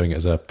was just doing it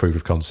as a proof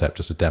of concept,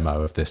 just a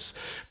demo of this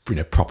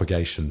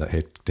propagation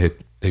that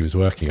he was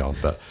working on.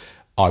 But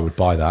I would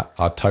buy that.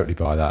 I'd totally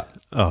buy that.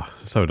 Oh,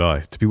 so would I.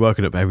 To be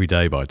woken up every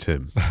day by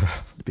Tim.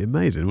 It'd be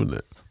amazing, wouldn't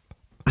it?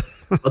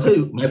 I'll tell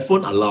you, my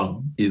phone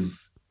alarm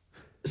is...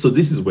 So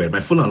this is weird. My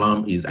phone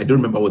alarm is... I don't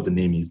remember what the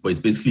name is, but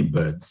it's basically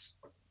birds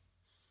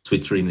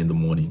twittering in the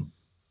morning.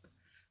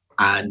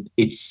 And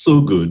it's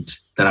so good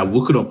that I've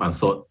woken up and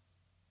thought,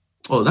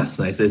 oh, that's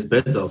nice. There's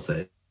birds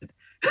outside.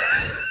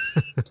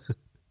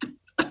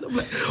 And I'm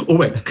like, oh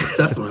my God,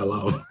 that's my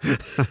alarm.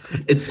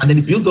 And then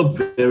it builds up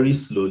very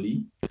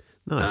slowly.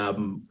 Nice.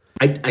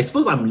 I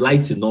suppose I'm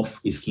light enough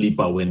a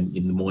sleeper when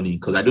in the morning,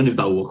 because I don't know if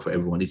that will work for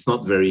everyone. It's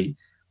not very,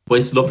 but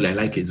it's lovely. I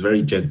like it. It's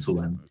very gentle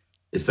and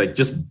it's like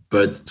just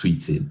birds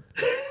tweeting.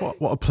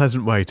 What a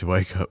pleasant way to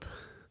wake up.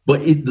 But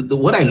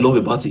what I love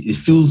about it, it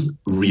feels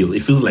real.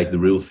 It feels like the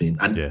real thing,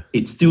 and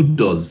it still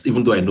does,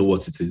 even though I know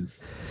what it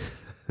is.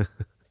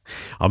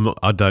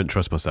 I don't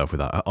trust myself with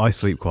that. I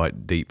sleep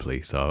quite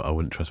deeply, so I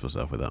wouldn't trust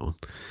myself with that one.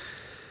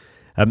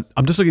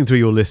 I'm just looking through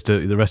your list,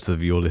 the rest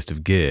of your list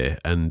of gear,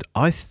 and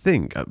I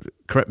think,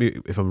 correct me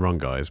if I'm wrong,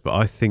 guys, but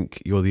I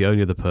think you're the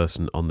only other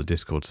person on the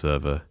Discord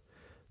server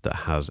that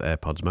has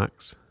AirPods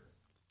Max.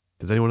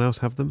 Does anyone else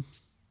have them?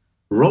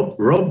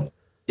 Rob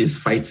is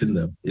fighting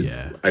them.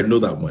 I know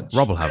that much.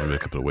 Rob will have them in a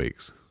couple of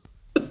weeks.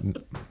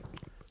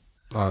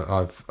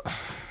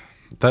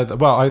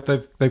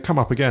 They've come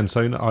up again.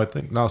 So I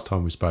think last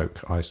time we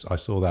spoke, I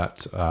saw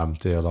that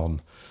deal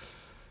on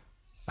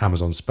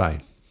Amazon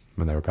Spain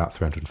when they were about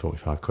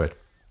 £345.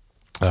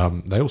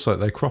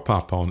 They crop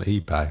up on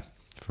eBay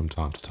from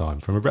time to time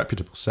from a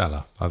reputable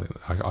seller.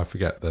 I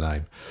forget the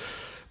name,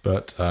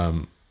 but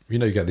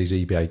you get these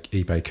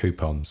eBay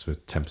coupons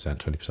with 10%,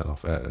 20%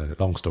 off.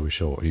 Long story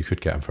short, you could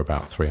get them for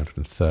about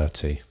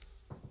 $330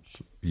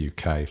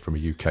 UK from a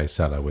UK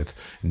seller with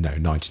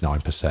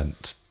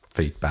 99%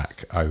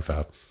 feedback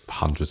over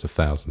hundreds of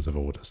thousands of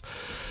orders.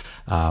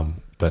 But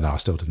no, I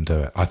still didn't do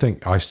it. I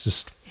think I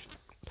just,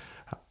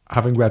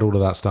 having read all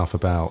of that stuff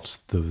about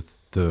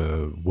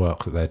the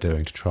work that they're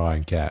doing to try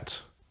and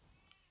get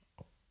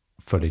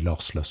fully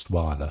lossless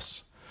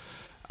wireless,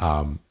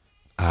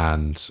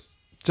 and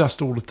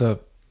just all of the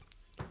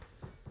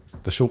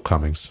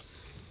shortcomings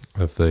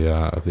of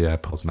the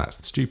AirPods Max,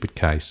 the stupid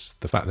case,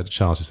 the fact that it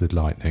charges with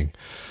Lightning.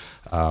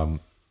 I'll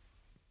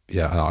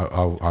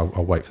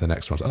wait for the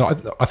next ones. And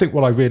I think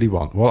what I really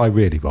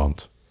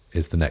want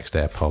is the next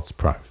AirPods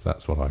Pro.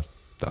 That's what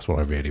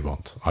I really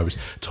want. I was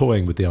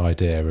toying with the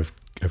idea of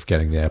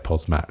getting the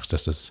AirPods Max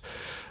just as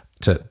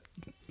to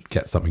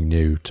get something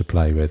new to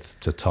play with,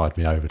 to tide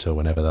me over till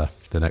whenever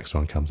the next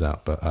one comes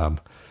out. But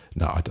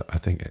no, I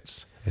think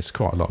it's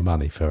quite a lot of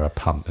money for a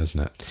punt, isn't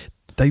it?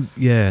 They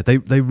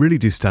really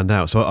do stand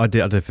out. So I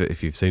don't know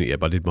if you've seen it yet,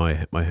 but I did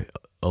my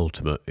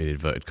ultimate, in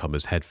inverted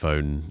commas,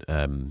 headphone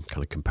kind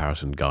of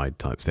comparison guide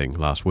type thing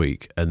last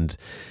week, and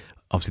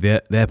obviously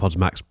the AirPods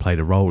Max played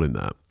a role in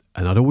that.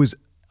 And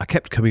I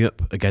kept coming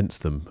up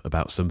against them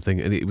about something,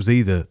 and it was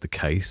either the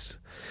case,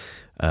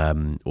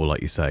 or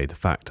like you say, the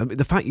fact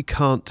you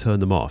can't turn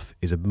them off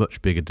is a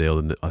much bigger deal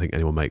than I think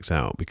anyone makes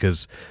out.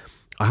 Because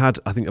I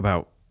think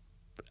about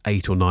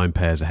 8 or 9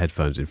 pairs of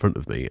headphones in front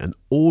of me, and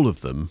all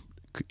of them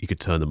you could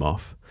turn them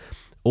off.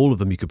 All of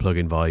them you could plug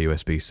in via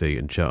USB-C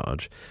and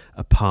charge,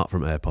 apart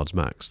from AirPods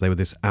Max. They were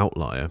this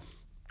outlier.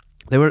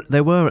 They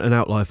were an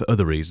outlier for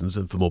other reasons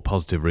and for more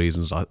positive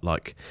reasons.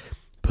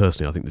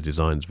 Personally, I think the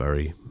design's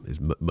is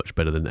much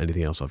better than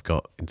anything else I've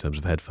got in terms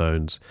of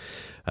headphones.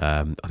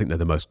 I think they're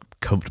the most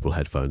comfortable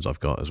headphones I've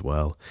got as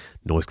well.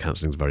 Noise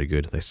cancelling is very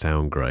good. They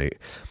sound great.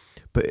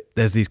 But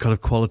there's these kind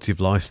of quality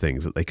of life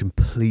things that they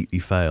completely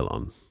fail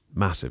on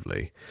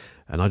massively,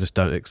 and I just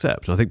don't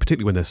accept. And I think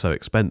particularly when they're so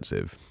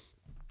expensive.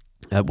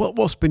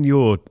 What's been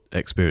your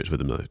experience with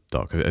them, though,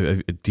 Doc?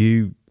 Do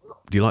you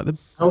like them?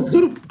 I was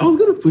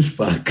gonna push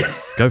back.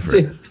 Go for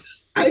it.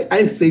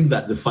 I think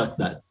that the fact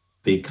that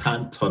they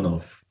can't turn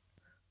off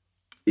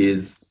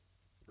is,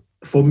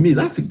 for me,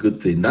 that's a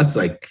good thing. That's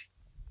like,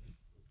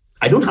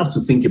 I don't have to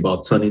think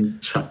about turning.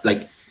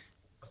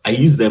 I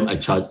use them, I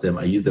charge them.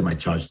 I use them, I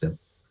charge them.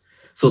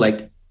 So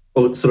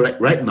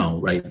right now,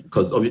 right?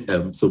 Because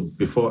so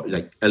before,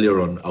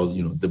 earlier on, I was,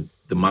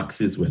 the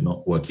Maxes were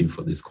not working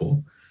for this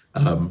call.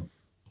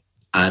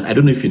 And I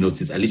don't know if you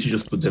noticed, I literally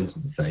just put them to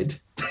the side.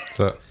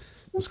 So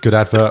it's a good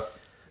advert.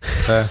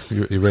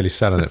 You're really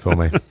selling it for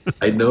me.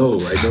 I know.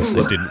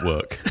 It didn't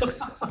work.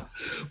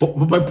 But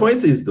my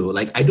point is, though,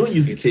 I don't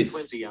use the case.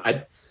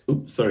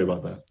 Oops, sorry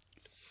about that.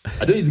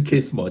 I don't use the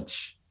case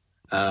much.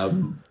 I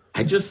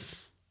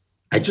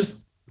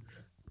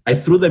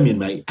throw them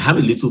in I have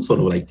a little sort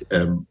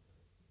of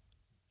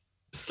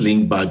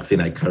sling bag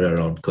thing I carry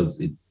around, because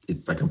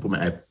it's I can put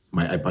my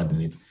iPad in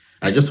it.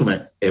 I just put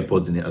my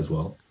AirPods in it as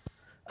well.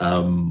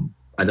 And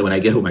then when I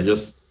get home, I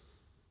just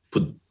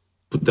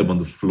put them on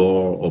the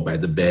floor or by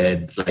the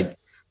bed. I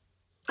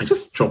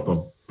just drop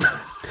them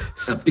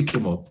and pick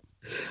them up.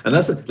 And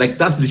that's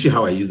literally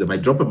how I use them. I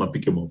drop them and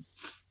pick them up.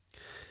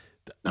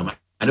 Now,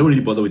 I don't really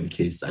bother with the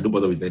case. I don't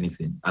bother with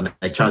anything. And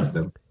I charge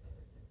them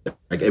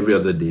every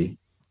other day.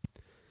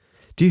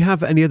 Do you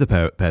have any other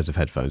pairs of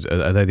headphones?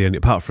 Are they the only,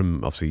 apart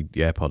from obviously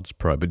the AirPods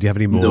Pro, but do you have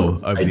any more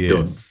over the ear?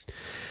 Don't.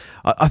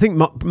 I think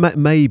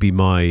maybe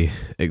my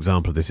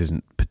example of this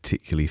isn't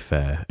particularly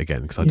fair,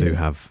 again, because I do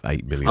have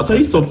 8 million. I'll tell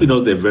you something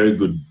else they're very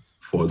good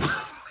for.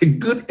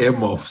 Good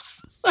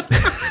earmuffs.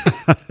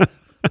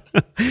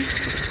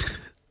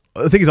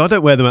 The thing is, I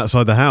don't wear them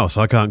outside the house,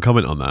 so I can't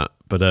comment on that.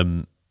 But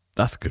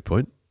that's a good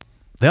point.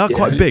 They are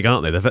quite big,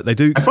 aren't they? They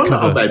do. I found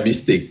out by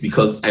mistake,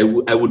 because I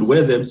would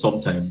wear them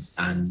sometimes,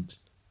 and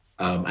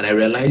I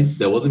realized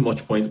there wasn't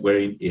much point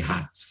wearing a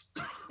hat.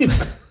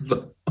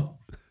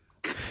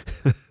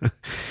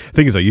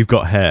 Thing is, though, you've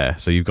got hair,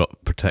 so you've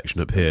got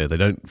protection up here. They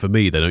don't. For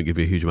me, they don't give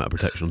you a huge amount of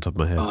protection on top of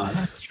my hair. Oh,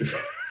 that's true.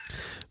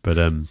 But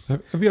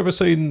Have you ever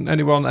seen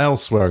anyone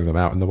else wearing them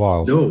out in the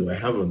wild? No, I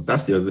haven't.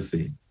 That's the other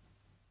thing.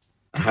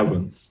 I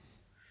haven't.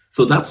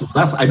 So that's.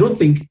 I don't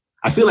think.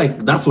 I feel like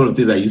that's one of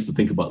the things I used to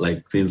think about,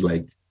 like things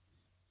like.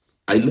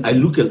 I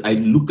look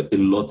a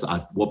lot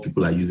at what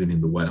people are using in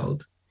the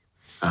wild,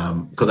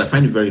 because I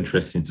find it very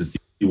interesting to see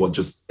what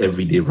just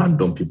everyday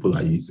random people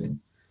are using.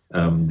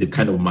 The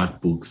kind of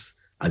MacBooks,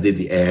 are they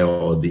the Air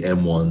or the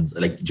M1s?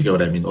 Like, do you get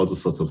what I mean? All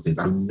those sorts of things.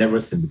 I've never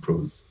seen the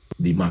Pros,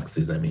 the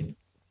Maxes. I mean,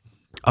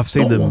 I've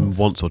seen Not them once.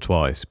 once or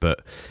twice,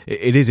 but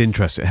it is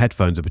interesting.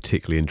 Headphones are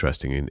particularly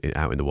interesting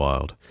out in the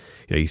wild.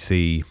 You know,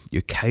 you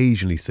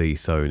occasionally see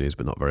Sonys,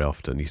 but not very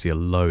often. You see a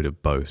load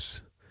of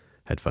Bose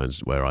headphones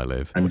where I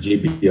live. and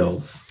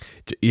JBLs.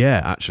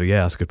 Yeah, actually,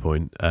 yeah, that's a good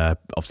point.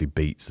 Obviously,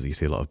 Beats. You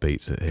see a lot of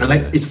Beats here. And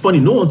like, it's funny.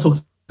 No one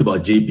talks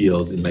about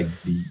JBLs in like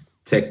the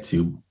tech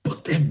tube,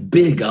 but they're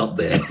big out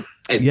there.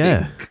 I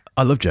think.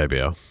 I love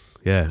JBL.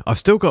 Yeah, I've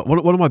still got one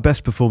of my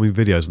best performing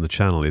videos on the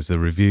channel is the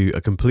review.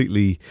 I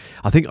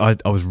think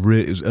it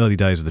was early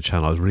days of the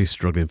channel. I was really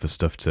struggling for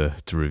stuff to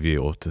review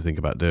or to think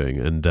about doing,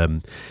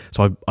 and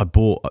so I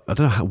bought. I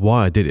don't know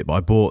why I did it, but I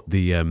bought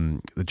the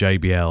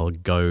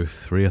JBL Go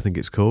 3, I think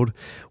it's called,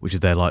 which is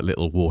their like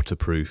little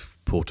waterproof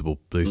portable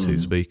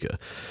Bluetooth speaker.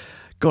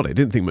 God, I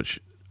didn't think much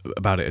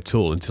about it at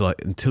all until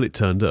it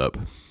turned up.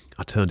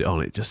 I turned it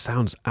on. It just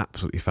sounds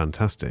absolutely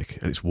fantastic,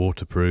 and it's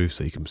waterproof,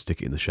 so you can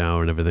stick it in the shower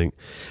and everything.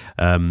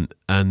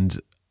 And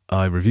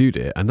I reviewed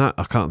it, and that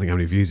I can't think how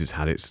many views it's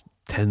had. It's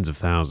tens of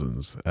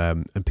thousands,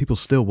 and people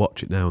still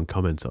watch it now and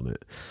comment on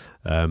it.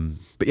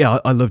 But yeah,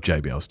 I love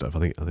JBL stuff. I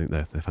think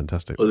they're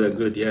fantastic. Oh, they're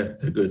good. Yeah,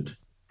 they're good.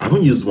 I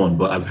haven't used one,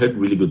 but I've heard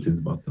really good things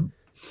about them.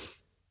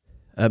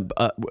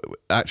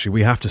 Actually,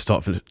 we have to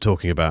start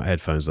talking about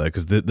headphones though,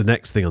 because the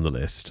next thing on the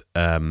list,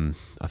 I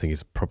think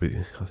is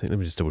probably. Let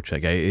me just double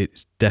check.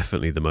 It's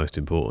definitely the most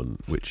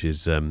important, which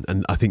is,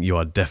 and I think you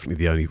are definitely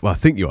the only. Well, I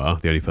think you are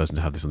the only person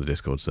to have this on the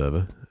Discord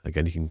server.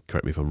 Again, you can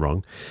correct me if I'm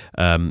wrong.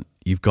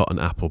 You've got an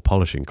Apple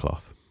polishing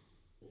cloth.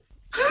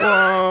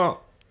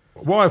 Well,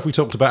 why have we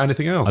talked about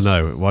anything else? I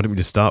know. Why didn't we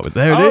just start with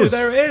there? It is.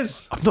 There it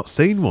is. I've not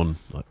seen one.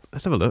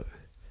 Let's have a look.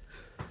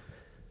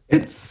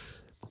 It's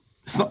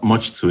not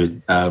much to it.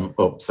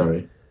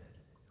 Sorry.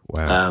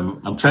 Wow.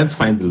 I'm trying to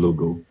find the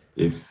logo.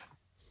 If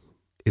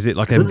Is it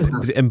like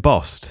is it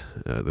embossed?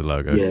 The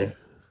logo. yeah,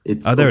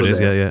 it's Oh, there it over is.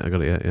 there. Yeah, I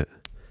got it. Yeah.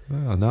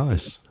 Oh,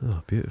 nice.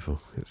 Oh, beautiful.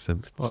 It's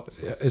Well,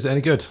 is it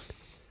any good?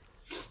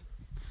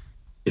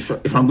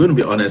 If I'm going to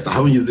be honest, I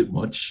haven't used it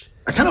much.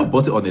 I kind of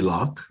bought it on a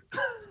lark.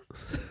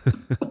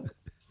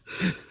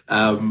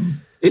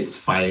 It's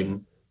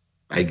fine,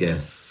 I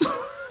guess.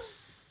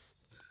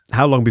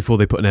 How long before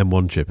they put an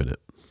M1 chip in it?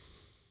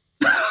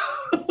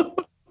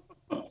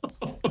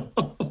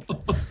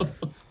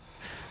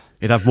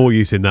 It'd have more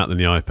use in that than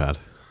the iPad.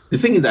 The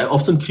thing is, I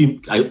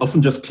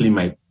often just clean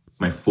my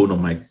phone on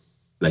my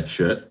like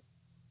shirt,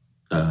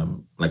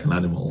 like an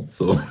animal.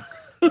 So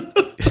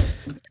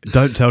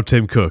Don't tell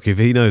Tim Cook if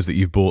he knows that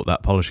you've bought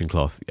that polishing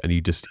cloth and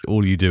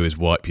all you do is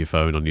wipe your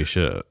phone on your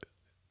shirt.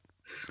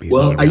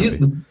 well,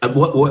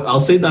 I'll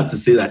say that to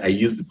say that I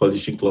use the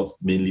polishing cloth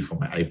mainly for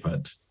my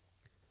iPad,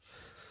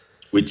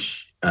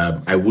 which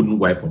I wouldn't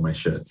wipe on my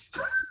shirt.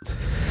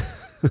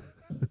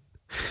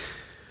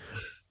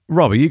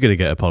 Rob, are you going to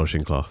get a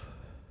polishing cloth?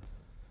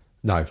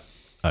 No,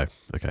 Oh,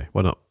 okay.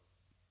 Why not?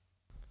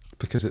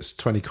 because it's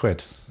 20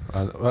 quid.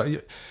 Well,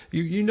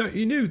 you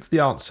knew the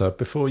answer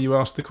before you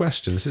asked the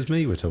question. This is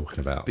me we're talking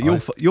about. But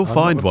you'll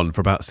find one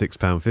for about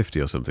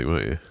 £6.50 or something,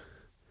 won't you?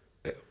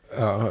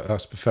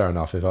 That's fair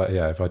enough.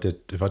 If I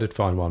did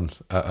find one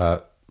at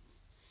a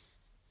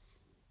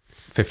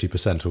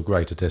 50% or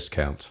greater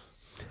discount,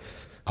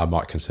 I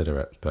might consider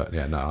it. But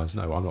yeah, no,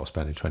 I'm not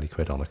spending 20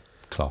 quid on a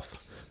cloth.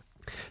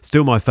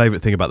 Still, my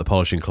favourite thing about the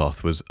polishing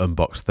cloth was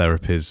Unbox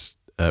Therapy's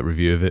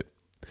review of it,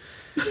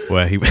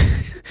 where he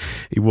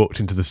walked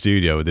into the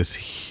studio with this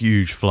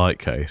huge flight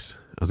case.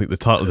 I think the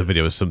title of the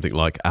video was something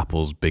like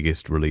Apple's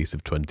biggest release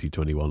of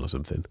 2021 or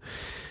something.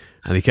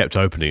 And he kept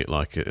opening it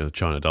like a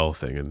China doll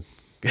thing, and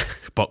the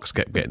box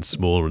kept getting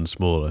smaller and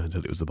smaller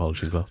until it was the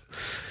polishing cloth.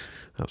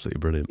 Absolutely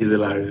brilliant. He's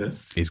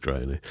hilarious. He's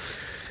great, isn't he?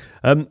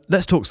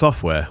 Let's talk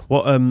software.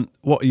 What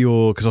are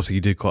your? Because obviously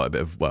you do quite a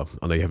bit of. Well,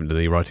 I know you haven't done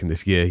any writing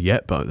this year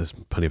yet, but there's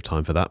plenty of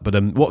time for that. But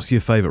what's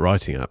your favourite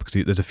writing app?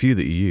 Because there's a few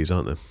that you use,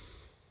 aren't there?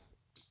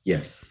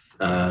 Yes.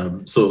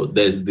 So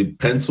there's the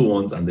pencil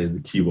ones and there's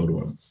the keyboard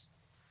ones.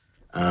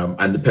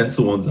 And the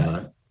pencil ones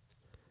are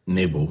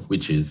Nebo,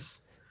 which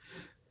is.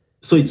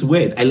 So it's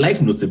weird. I like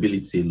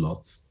Notability a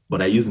lot,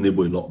 but I use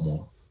Nebo a lot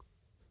more.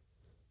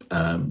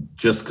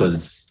 Just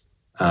because,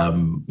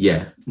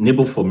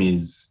 Nebo for me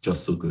is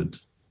just so good.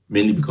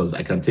 Mainly because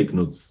I can take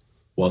notes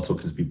while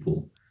talking to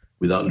people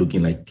without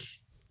looking like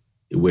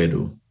a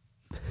weirdo.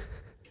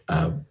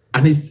 And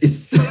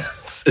it's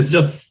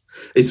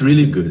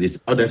really good.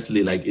 It's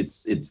honestly like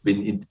it's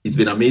been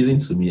amazing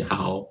to me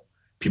how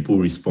people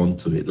respond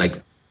to it.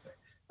 Like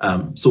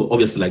So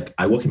obviously, like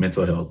I work in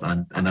mental health,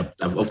 and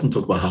I've often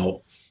talked about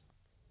how,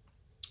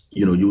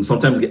 you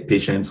sometimes get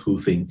patients who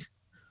think,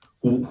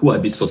 who are a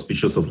bit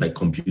suspicious of like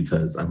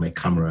computers and like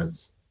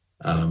cameras,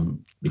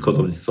 because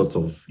of the sorts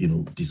of,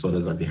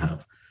 disorders that they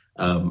have.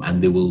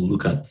 And they will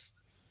look at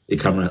a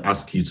camera and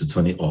ask you to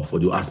turn it off, or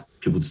they'll ask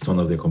people to turn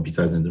off their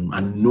computers in the room.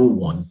 And no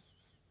one,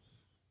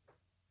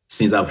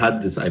 since I've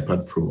had this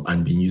iPad Pro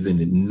and been using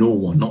it, no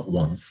one, not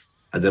once,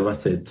 has ever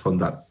said, turn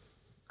that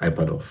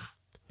iPad off.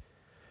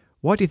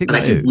 Why do you think And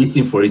that I keep is?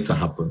 waiting for it to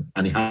happen,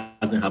 and it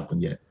hasn't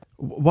happened yet.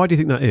 Why do you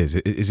think that is?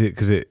 Is it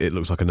because it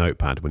looks like a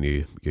notepad when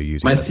you're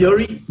using My it?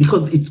 theory,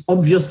 because it's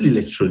obviously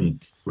electronic,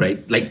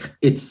 right? Like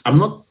I'm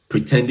not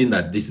pretending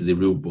that this is a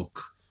real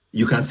book.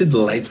 You can see the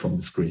light from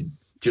the screen.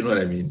 Do you know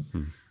what I mean?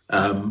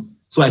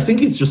 So I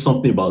think it's just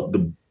something about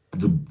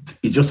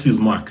it just feels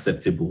more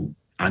acceptable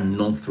and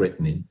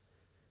non-threatening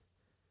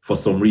for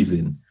some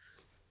reason.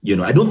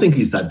 I don't think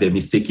it's that they're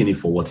mistaking it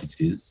for what it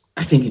is.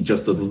 I think it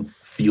just doesn't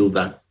feel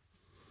that.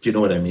 Do you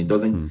know what I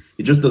mean?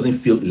 It just doesn't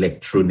feel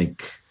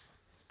electronic.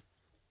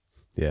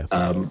 Yeah.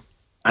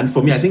 And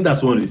for me, I think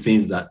that's one of the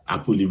things that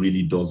Apple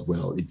really does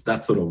well. It's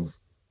that sort of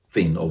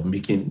thing of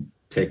making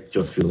tech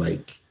just feel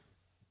like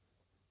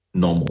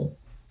normal.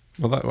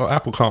 Well,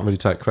 Apple can't really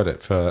take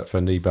credit for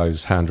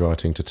Nebo's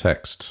handwriting to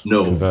text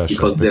conversion.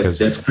 because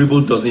their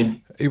Scribble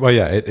doesn't. Well,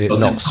 yeah, it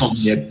knocks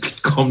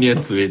come near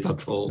to it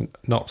at all.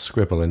 Knocks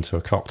Scribble into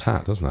a cocked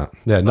hat, doesn't it?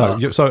 Yeah, no.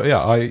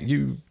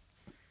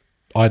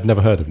 I'd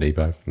never heard of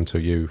Nebo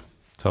until you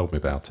told me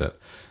about it,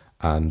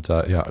 and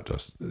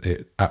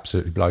it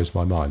absolutely blows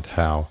my mind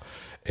how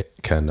it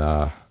can.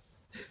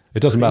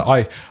 It doesn't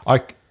matter.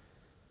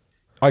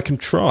 I can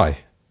try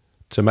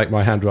to make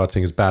my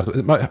handwriting as bad.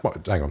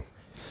 Hang on.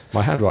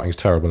 My handwriting is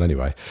terrible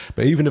anyway.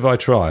 But even if I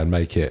try and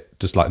make it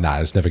just like,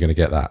 it's never going to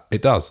get that.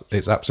 It does.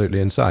 It's absolutely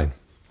insane.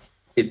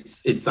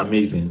 It's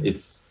amazing.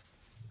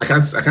 I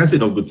can't say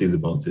no good things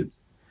about it.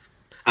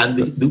 And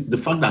the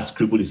fact that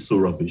Scribble is so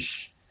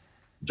rubbish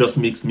just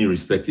makes me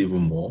respect it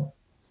even more.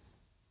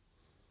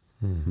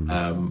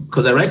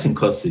 Because I write in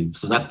cursive,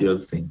 so that's the other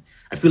thing.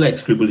 I feel like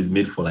Scribble is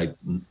made for like,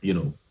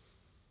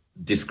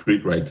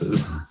 discreet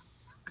writers.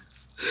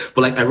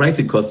 But like I write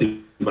in cursive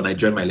and I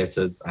join my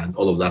letters and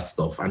all of that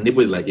stuff. And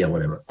Nebo is like, yeah,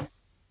 whatever.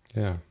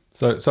 Yeah.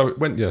 So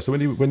when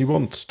you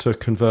want to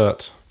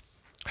convert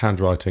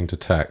handwriting to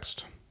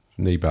text,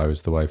 Nebo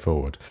is the way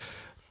forward.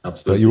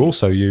 Absolutely. But you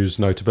also use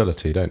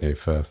Notability, don't you,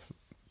 for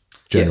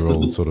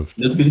general sort of.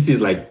 Notability is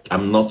like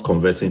I'm not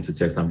converting to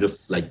text. I'm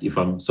just like if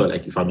I'm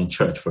in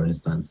church, for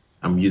instance,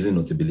 I'm using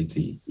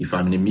Notability. If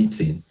I'm in a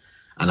meeting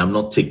and I'm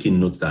not taking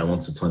notes that I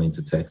want to turn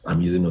into text,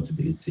 I'm using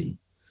Notability.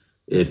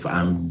 If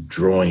I'm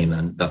drawing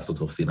and that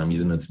sort of thing, I'm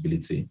using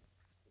Notability.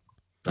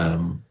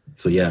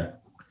 So yeah,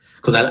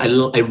 because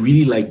I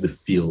really like the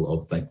feel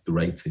of like the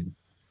writing.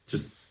 It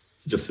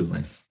just feels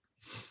nice.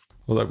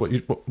 Well, what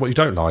you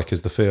don't like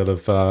is the feel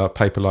of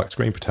paper-like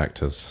screen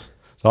protectors.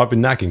 So I've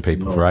been nagging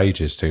people for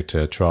ages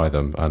to try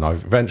them, and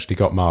I've eventually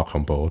got Mark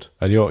on board.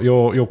 And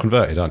you're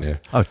converted, aren't you?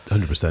 Oh,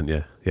 100%,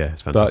 yeah. Yeah,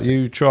 it's fantastic. But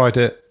you tried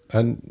it,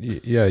 and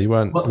you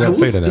weren't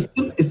feeling it.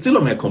 It's still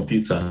on my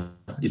computer.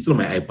 It's still on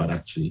my iPad,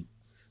 actually.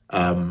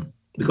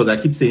 Because I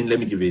keep saying, let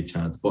me give it a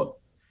chance. But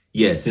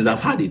yeah, since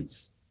I've had it,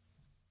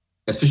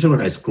 especially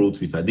when I scroll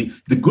Twitter, the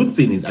good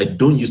thing is I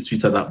don't use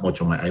Twitter that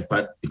much on my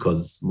iPad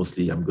because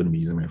mostly I'm going to be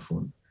using my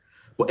phone.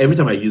 But every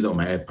time I use it on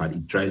my iPad,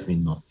 it drives me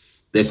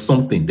nuts. There's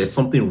something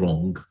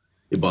wrong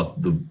about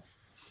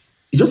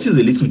it just feels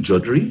a little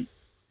juddery.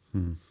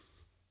 And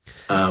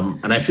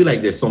I feel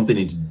like there's something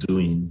it's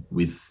doing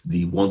with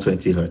the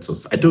 120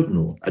 hertz. I don't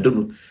know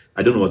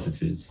what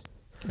it is.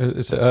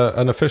 Is it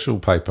an official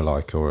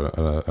paper-like or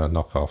a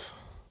knockoff?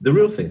 The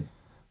real thing.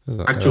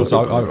 Actual.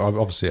 So I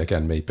obviously,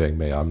 again, me being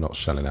me, I'm not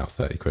shelling out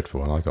 30 quid for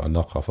one. I got a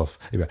knockoff off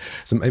eBay.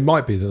 So it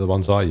might be that the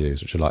ones I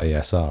use, which are like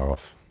ESR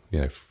off,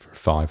 for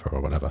 $5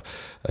 or whatever,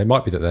 it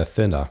might be that they're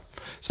thinner.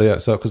 So yeah,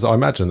 because I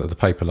imagine that the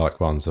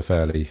paper-like ones are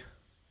fairly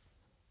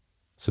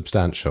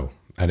substantial,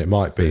 and it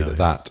might be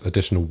that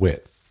additional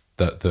width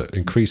that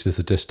increases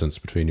the distance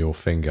between your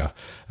finger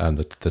and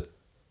the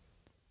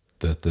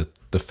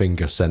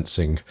finger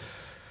sensing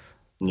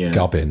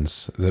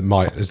gubbins that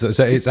might.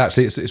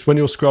 It's when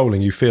you're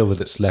scrolling, you feel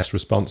that it's less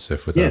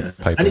responsive with a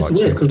paper-like. And it's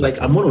weird because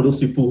like I'm one of those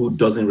people who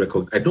doesn't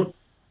recognize.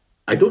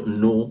 I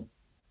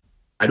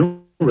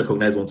don't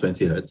recognize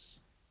 120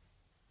 hertz.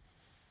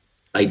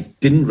 I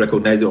didn't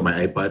recognize it on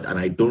my iPad, and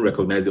I don't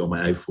recognize it on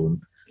my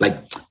iPhone.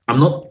 Like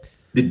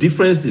the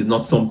difference is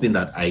not something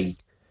that I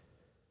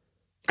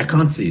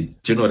can't see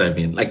it. Do you know what I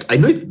mean? Like I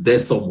know it's there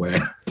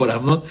somewhere, but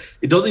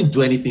it doesn't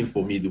do anything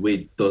for me the way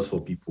it does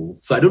for people.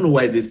 So I don't know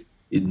why this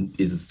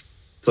is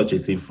such a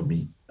thing for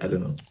me. I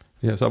don't know.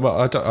 Yeah, so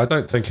I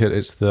don't think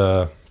it's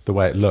the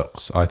way it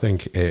looks. I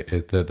think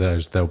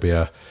there'll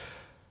be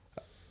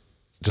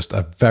just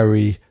a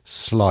very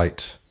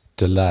slight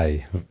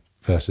delay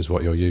versus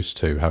what you're used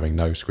to, having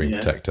no screen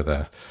protector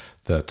there.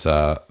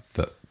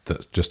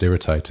 That's just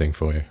irritating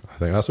for you. I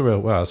think that's a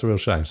real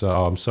shame. So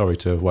I'm sorry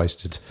to have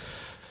wasted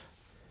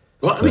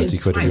Well, I mean, 30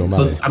 it's quid of fine, your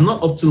money. because I'm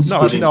not often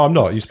No, actually, scrolling. no, I'm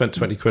not. You spent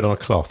 20 quid on a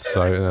cloth,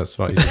 so that's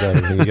right. You deserve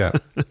everything you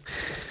get.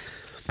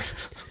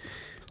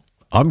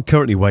 I'm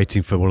currently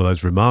waiting for one of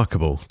those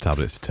Remarkable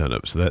tablets to turn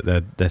up. So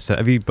they're set.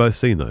 Have you both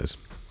seen those?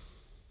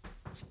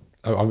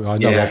 Oh, I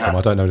know Yeah. of them.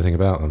 I don't know anything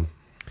about them.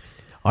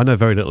 I know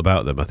very little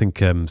about them. I think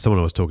someone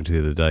I was talking to the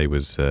other day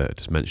was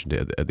just mentioned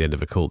it at the end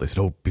of a call. They said,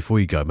 "Oh, before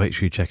you go, make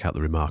sure you check out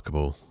the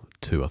Remarkable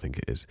 2, I think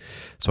it is."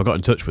 So I got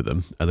in touch with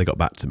them, and they got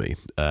back to me.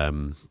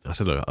 I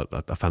said, "Look,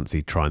 I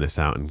fancy trying this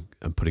out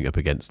and putting it up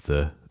against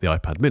the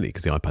iPad Mini,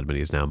 because the iPad Mini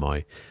is now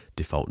my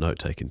default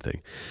note-taking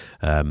thing."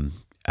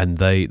 And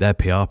their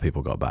PR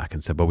people got back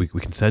and said, "Well, we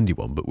can send you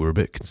one, but we're a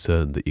bit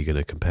concerned that you're going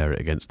to compare it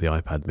against the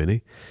iPad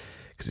Mini,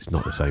 because it's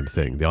not the same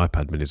thing. The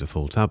iPad Mini is a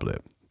full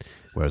tablet,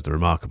 whereas the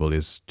Remarkable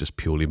is just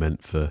purely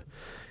meant for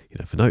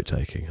note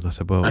taking." And I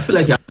said, "Well, I feel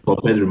like you have to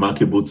compare the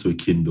Remarkable to a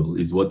Kindle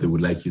is what they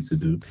would like you to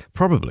do.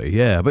 probably,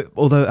 yeah." But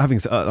although having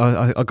said,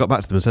 I got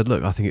back to them and said,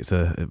 "Look, I think it's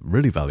a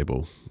really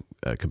valuable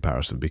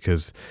comparison,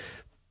 because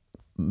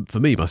for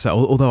me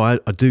myself, although I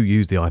do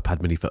use the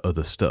iPad Mini for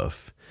other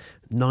stuff,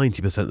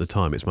 90% of the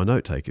time it's my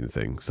note taking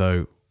thing.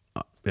 So,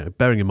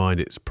 bearing in mind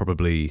it's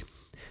probably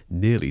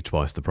nearly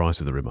twice the price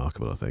of the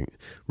Remarkable, I think,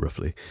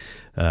 roughly.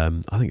 I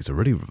think it's a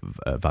really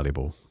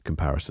valuable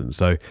comparison.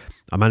 So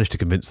I managed to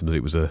convince them that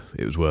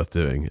it was worth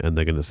doing, and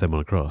they're going to send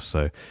one across.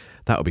 So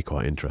that would be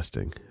quite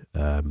interesting.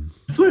 I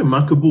thought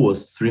Remarkable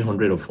was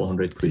 300 or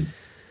 400 quid.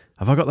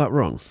 Have I got that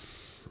wrong?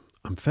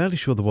 I'm fairly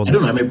sure the one. I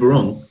don't know, I may be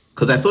wrong,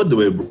 because I thought they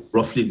were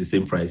roughly the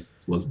same price,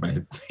 was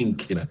my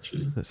thinking,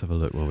 actually. Let's have a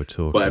look while we're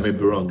talking. But I may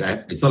be wrong.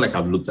 It's not like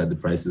I've looked at the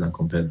prices and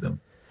compared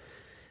them.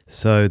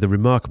 So the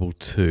Remarkable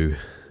 2,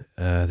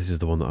 this is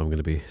the one that I'm going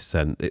to be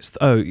sent.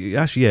 So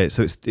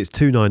it's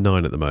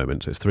 299 at the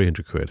moment, so it's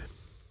 300 quid.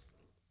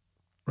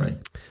 Right.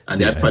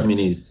 And So, the iPad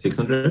Mini is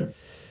 600?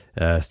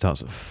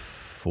 Starts at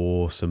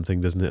 4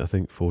 something, doesn't it? I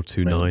think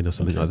 429 Right. or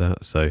something Okay. like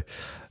that. So,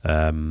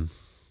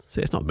 so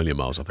it's not a million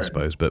miles off, I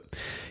suppose. But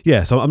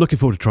yeah, so I'm looking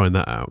forward to trying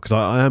that out, because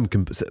I am,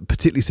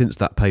 particularly since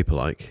that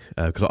Paperlike,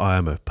 because I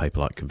am a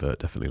Paperlike convert,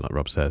 definitely, like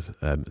Rob says.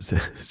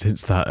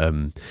 Since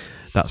that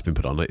that's been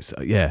put on,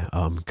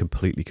 I'm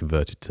completely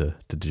converted to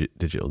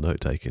digital note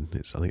taking.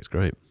 I think it's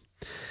great.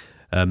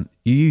 You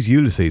use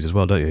Ulysses as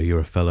well, don't you?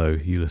 You're a fellow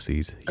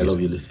Ulysses. I love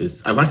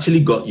Ulysses. I've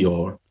actually got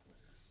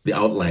the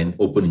outline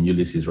open in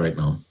Ulysses right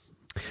now.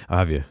 I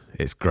have you.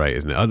 It's great,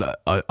 isn't it?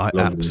 I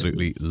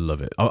absolutely Ulysses.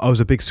 love it. I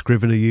was a big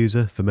Scrivener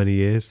user for many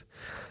years,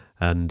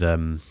 and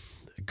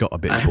got a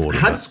bit I bored.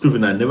 had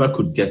Scrivener, I never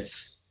could get.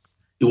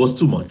 It was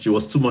too much. It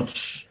was too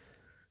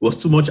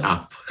much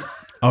app.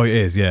 Oh, it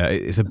is. Yeah,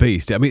 it's a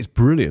beast. I mean, it's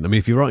brilliant. I mean,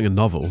 if you're writing a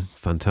novel,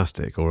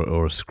 fantastic,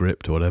 or a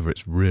script or whatever,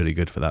 it's really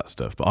good for that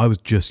stuff. But I was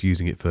just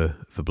using it for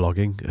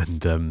blogging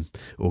and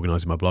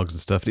organising my blogs and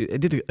stuff. It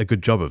did a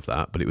good job of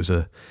that, but it was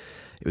a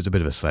bit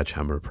of a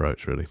sledgehammer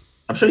approach, really.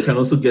 I'm sure you can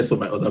also guess what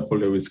my other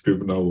problem with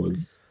Scrivener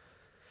was.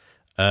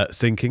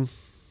 Syncing.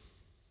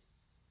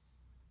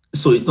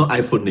 So it's not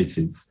iPhone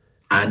native,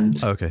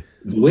 and Okay.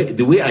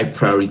 the way I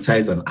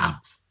prioritize an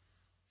app,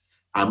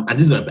 and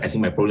this is I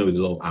think my problem with a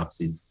lot of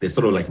apps is they're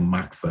sort of like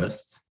Mac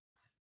first,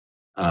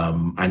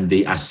 and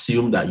they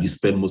assume that you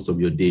spend most of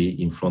your day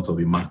in front of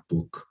a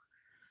MacBook.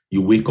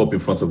 You wake up in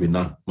front of a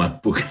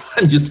MacBook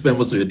and you spend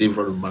most of your day in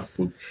front of a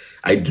MacBook.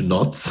 I do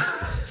not.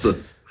 So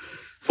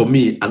for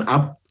me, an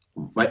app,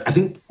 I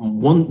think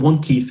one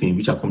key thing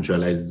which I've come to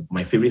realize is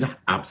my favorite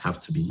apps have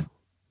to be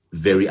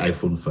very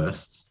iPhone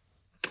first.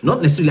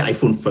 Not necessarily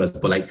iPhone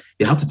first, but like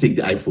they have to take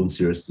the iPhone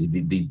seriously.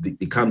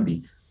 They can't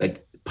be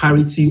like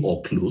parity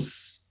or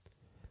close,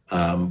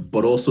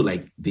 but also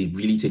like they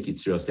really take it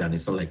seriously, and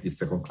it's not like this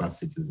second-class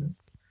citizen.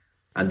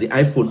 And the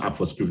iPhone app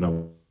for Scrivener,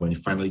 when it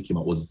finally came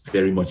out, was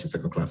very much a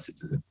second-class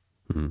citizen.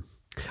 Mm-hmm.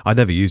 I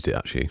never used it,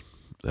 actually.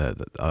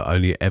 I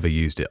only ever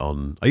used it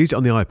on. I used it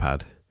on the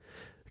iPad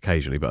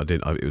occasionally, but I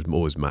didn't. It was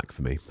always Mac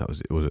for me.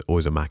 It was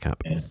always a Mac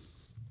app. Yeah.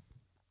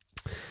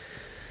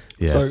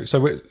 Yeah. So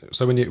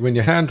when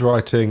you're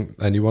handwriting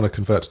and you want to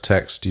convert to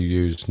text, you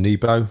use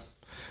Nebo.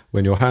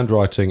 When you're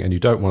handwriting and you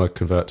don't want to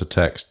convert to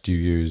text, you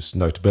use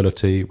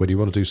Notability. When you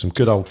want to do some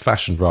good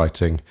old-fashioned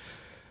writing,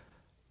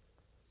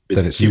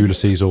 then it's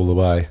Ulysses all the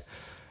way.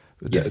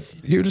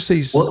 Yes.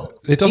 Ulysses. Well,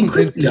 it doesn't.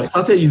 increasingly, I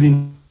started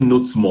using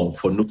Notes more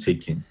for note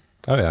taking.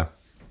 Oh yeah.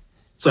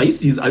 So I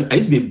used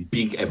to be a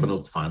big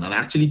Evernote fan, and I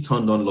actually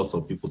turned on lots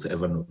of people to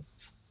Evernote.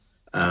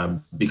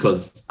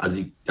 Because as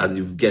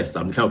you've guessed,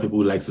 I'm the kind of people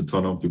who likes to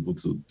turn on people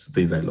to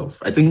things I love.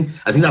 I think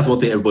that's one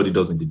thing everybody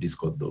does in the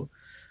Discord though.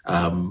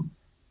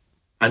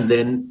 And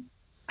then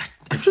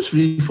I've just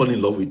really fallen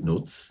in love with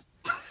Notes.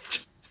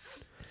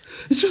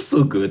 It's just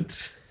so good.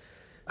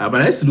 And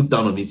I used to look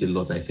down on it a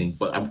lot, I think,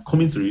 but I'm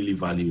coming to really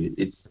value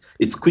it.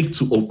 It's quick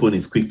to open,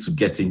 it's quick to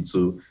get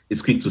into,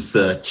 it's quick to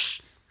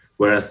search.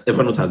 Whereas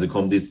Evernote has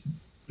become this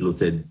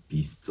bloated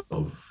beast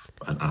of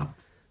an app.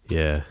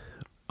 Yeah.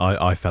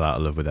 I fell out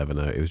of love with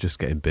Evernote. It was just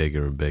getting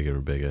bigger and bigger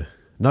and bigger.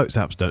 Notes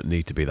apps don't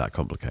need to be that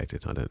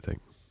complicated, I don't think.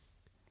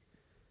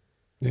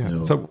 Yeah.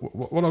 No. So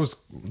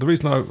the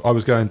reason I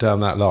was going down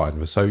that line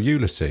was so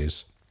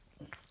Ulysses.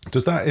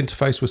 Does that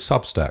interface with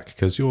Substack?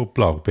 Because your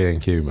blog,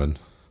 Being Human,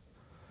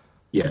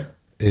 Yeah.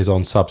 is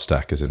on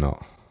Substack, is it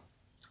not?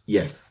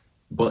 Yes,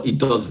 but it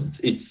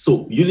doesn't. It's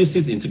so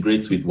Ulysses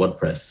integrates with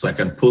WordPress, so I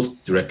can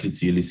post directly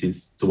to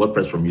Ulysses, to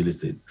WordPress from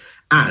Ulysses.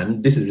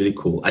 And this is really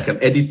cool. I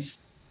can edit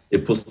a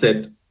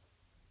posted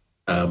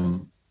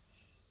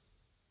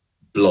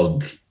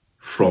blog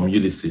from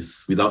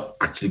Ulysses without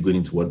actually going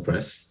into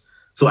WordPress.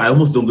 So I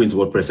almost don't go into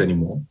WordPress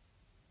anymore,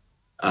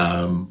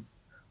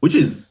 which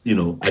is,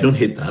 I don't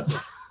hate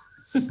that.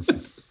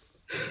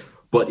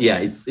 But yeah,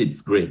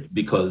 it's great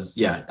because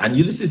and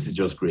Ulysses is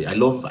just great. I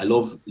love a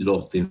lot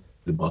of things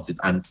about it,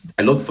 and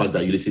I love the fact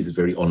that Ulysses is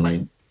very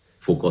online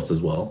focused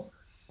as well.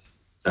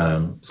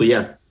 So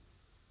yeah.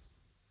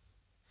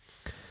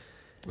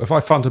 Have I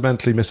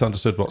fundamentally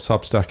misunderstood what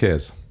Substack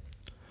is?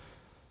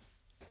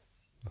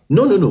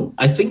 No.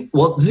 I think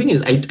the thing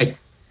is,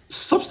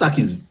 Substack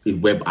is a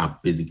web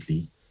app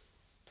basically.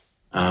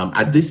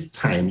 At this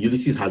time,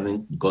 Ulysses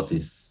hasn't got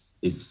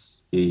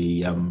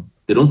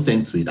they don't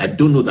send to it. I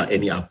don't know that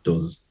any app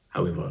does,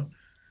 however.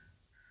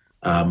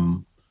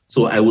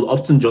 So I will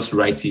often just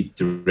write it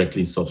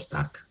directly in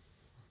Substack.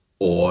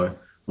 Or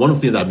one of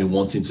the things I've been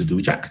wanting to do,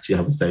 which I actually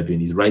haven't started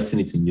doing, is writing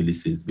it in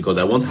Ulysses, because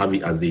I want to have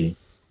it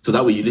so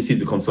that way Ulysses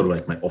becomes sort of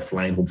like my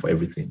offline home for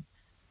everything,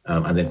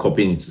 and then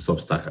copying it to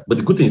Substack. But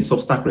the good thing is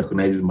Substack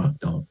recognizes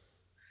Markdown,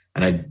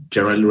 and I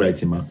generally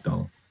write in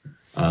Markdown.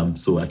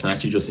 So I can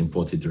actually just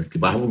import it directly,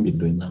 but I haven't been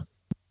doing that.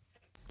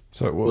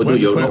 So where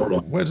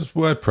does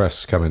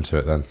WordPress come into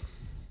it then?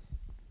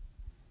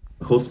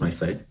 Host my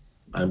site.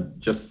 I'm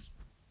just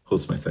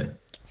host my site.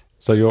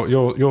 So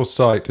your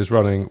site is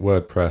running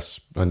WordPress,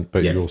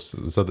 but yes.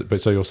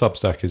 So your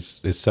Substack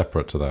is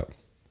separate to that.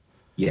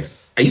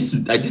 Yes, I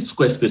did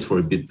Squarespace for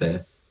a bit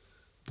there,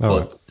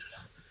 but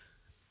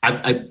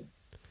right.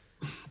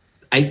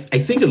 I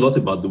think a lot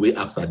about the way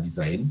apps are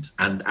designed,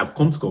 and I've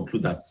come to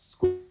conclude that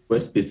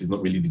Squarespace is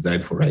not really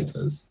designed for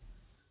writers.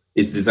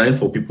 It's designed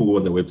for people who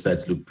want their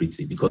websites to look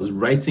pretty, because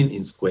writing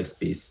in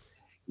Squarespace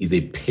is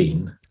a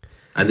pain.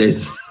 And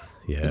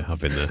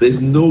I've been there.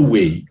 There's no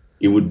way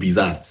it would be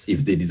that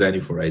if they design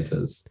it for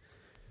writers.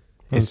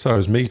 And so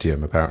is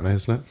Medium, apparently,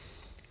 isn't it?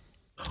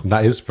 And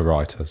that is for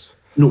writers.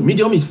 No,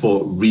 Medium is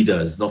for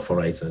readers, not for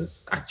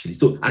writers, actually.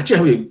 So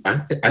actually,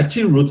 I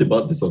actually wrote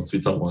about this on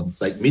Twitter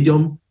once. Like,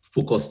 Medium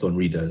focused on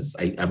readers.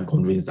 I'm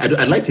convinced.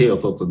 I'd like to hear your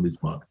thoughts on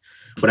this, Mark.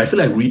 But I feel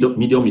like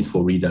Medium is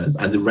for readers,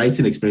 and the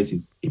writing experience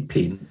is a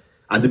pain.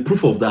 And the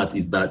proof of that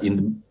is that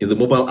in the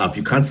mobile app,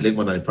 you can't select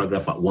more than a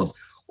paragraph at once.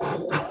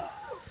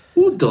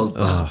 Who does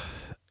that?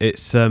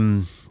 It's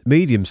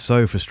Medium's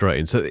so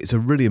frustrating. So it's a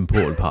really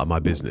important part of my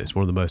business.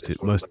 One of the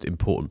most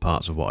important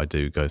parts of what I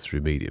do goes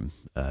through Medium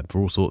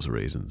for all sorts of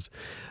reasons.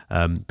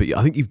 But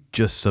I think you've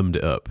just summed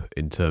it up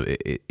in terms.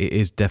 It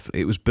is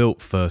definitely, it was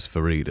built first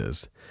for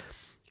readers.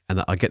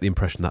 And I get the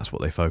impression that's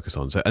what they focus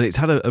on. So, and it's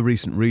had a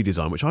recent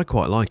redesign, which I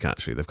quite like,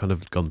 actually. They've kind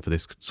of gone for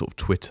this sort of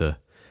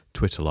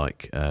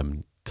Twitter-like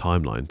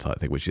timeline type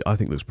thing, which I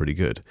think looks pretty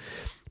good.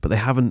 But they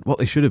haven't. What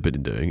they should have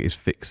been doing is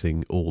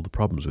fixing all the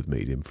problems with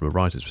Medium from a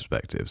writer's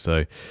perspective.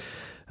 So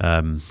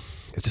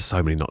it's just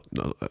so many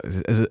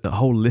there's a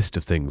whole list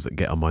of things that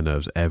get on my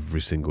nerves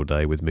every single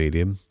day with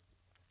Medium.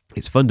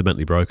 It's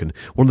fundamentally broken.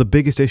 One of the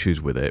biggest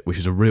issues with it, which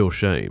is a real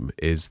shame,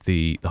 is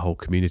the whole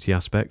community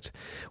aspect,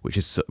 which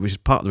is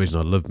part of the reason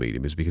I love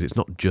Medium, is because it's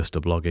not just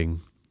a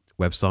blogging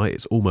website.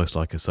 It's almost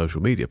like a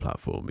social media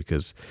platform,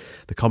 because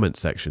the comment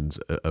sections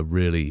are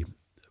really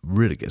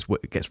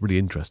gets really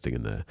interesting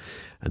in there,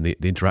 and the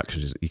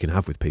interactions you can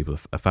have with people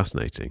are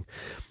fascinating.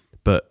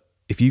 But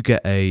if you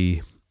get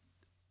a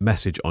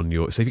message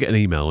if you get an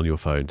email on your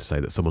phone to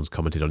say that someone's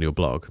commented on your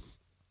blog,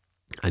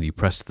 and you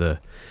press the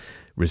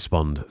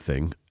respond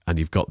thing, and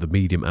you've got the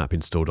Medium app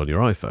installed on your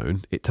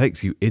iPhone, it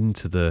takes you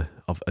into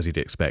as you'd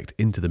expect,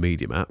 into the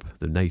Medium app,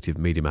 the native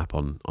Medium app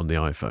on the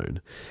iPhone,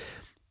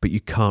 but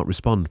you can't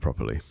respond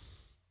properly.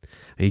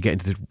 And you get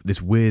into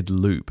this weird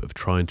loop of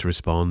trying to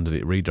respond, and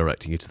it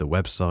redirecting you to the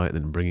website and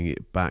then bringing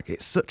it back.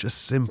 It's such a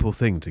simple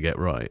thing to get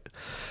right.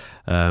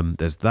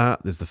 There's that.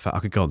 There's the fact, I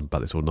could go on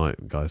about this all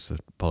night, guys, so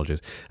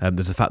apologies.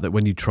 There's the fact that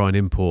when you try and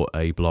import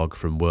a blog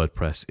from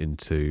WordPress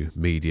into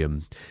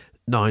Medium,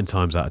 9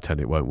 times out of 10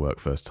 it won't work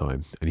first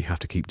time, and you have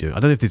to keep doing it. I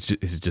don't know if this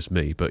is just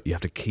me, but you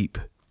have to keep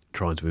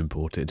trying to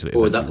import it until it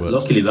works.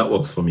 Luckily that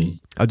works for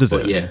me. Oh, does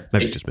it? Yeah,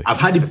 maybe it's just me. I've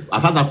had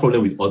that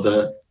problem with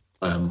other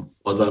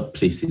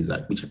places,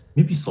 like which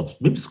maybe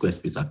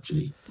Squarespace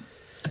actually.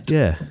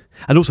 Yeah,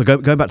 and also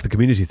going back to the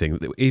community thing,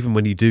 even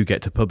when you do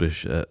get to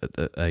publish a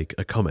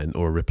comment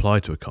or a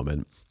reply to a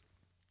comment,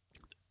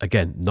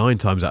 again, 9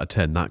 times out of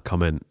 10 that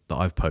comment that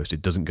I've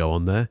posted doesn't go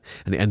on there,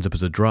 and it ends up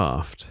as a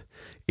draft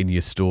in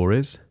your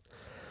stories,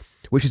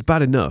 which is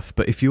bad enough.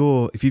 But if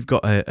you've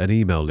got an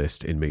email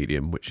list in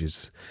Medium, which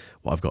is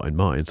what I've got in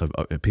mind, so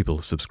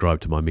people subscribe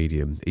to my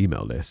Medium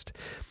email list.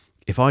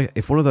 If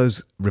one of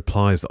those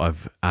replies that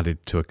I've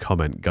added to a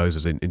comment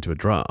goes into a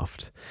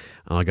draft,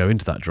 and I go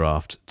into that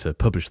draft to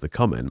publish the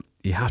comment,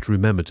 you have to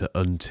remember to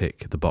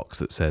untick the box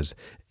that says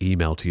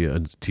email to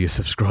your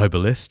subscriber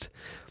list.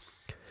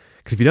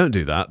 Because if you don't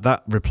do that,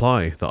 that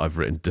reply that I've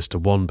written just to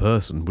one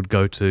person would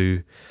go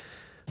to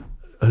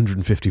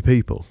 150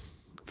 people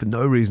for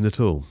no reason at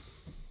all.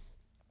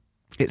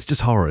 It's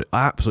just horrid,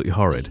 absolutely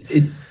horrid.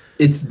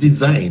 It's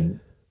design,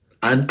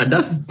 and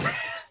that's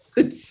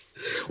it's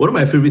one of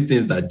my favorite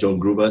things that John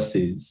Gruber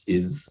says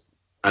is,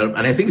 and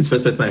I think it's the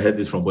first person I heard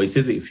this from, but he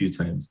says it a few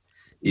times,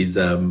 is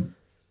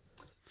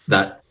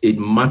that it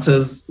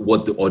matters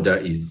what the order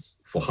is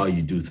for how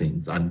you do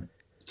things, and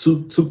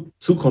two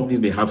companies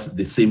may have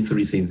the same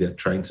three things they're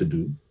trying to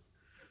do,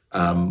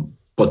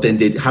 but then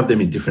they have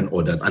them in different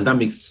orders, and that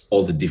makes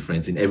all the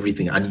difference in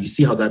everything. And you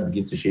see how that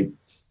begins to shape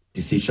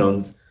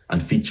decisions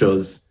and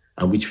features,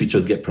 and which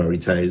features get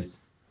prioritized.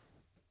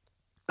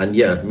 And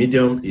yeah,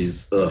 Medium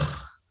is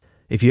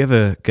If you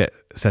ever get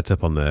set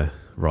up on there,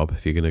 Rob,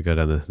 if you're going to go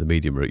down the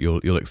Medium route,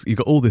 you've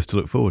got all this to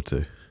look forward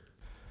to.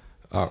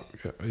 I'm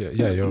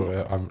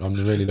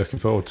really looking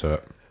forward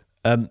to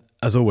it.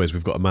 As always,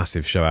 we've got a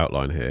massive show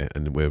outline here,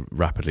 and we're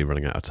rapidly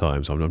running out of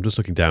time. So I'm just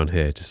looking down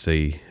here to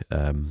see,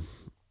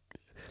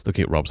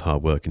 looking at Rob's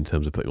hard work in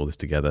terms of putting all this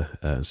together,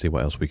 and see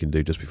what else we can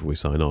do just before we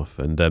sign off.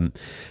 And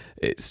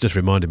it's just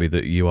reminded me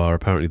that you are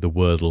apparently the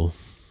Wordle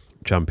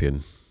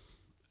champion,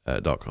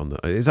 Doc.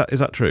 Is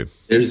that true?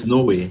 There is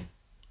no way.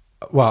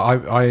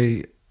 Well,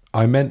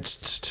 I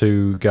meant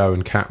to go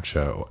and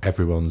capture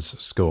everyone's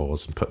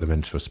scores and put them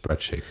into a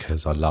spreadsheet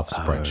because I love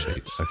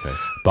spreadsheets. Okay.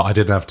 But I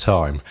didn't have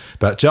time.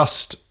 But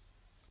just,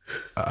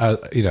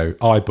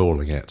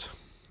 eyeballing it,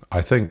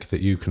 I think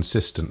that you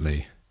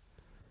consistently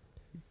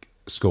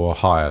score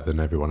higher than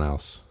everyone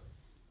else.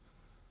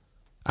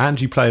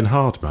 And you play in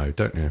hard mode,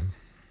 don't you?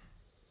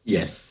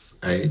 Yes,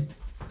 I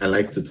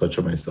like to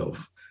torture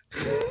myself.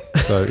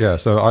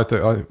 So I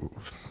think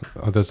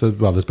there's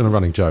been a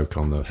running joke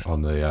on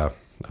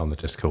the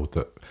Discord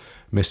that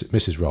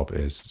Mrs. Rob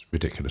is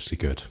ridiculously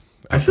good.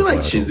 I feel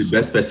like she's the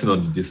best person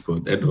on the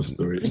Discord. End of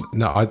story.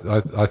 No,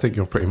 I think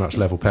you're pretty much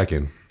level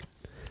pegging.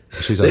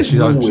 She's had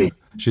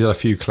a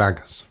few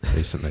clangers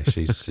recently.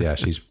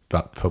 She's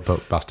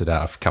busted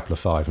out a couple of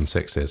 5 and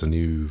 6s, and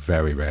you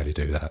very rarely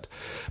do that.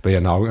 But yeah,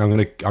 no, I'm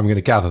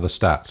gonna gather the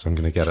stats. I'm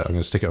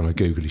gonna stick it on a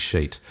googly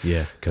sheet.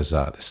 Yeah, because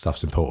this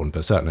stuff's important.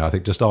 But certainly, I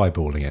think just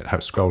eyeballing it,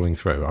 scrolling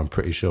through, I'm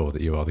pretty sure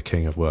that you are the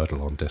king of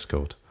Wordle on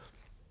Discord.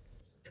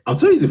 I'll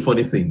tell you the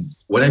funny thing.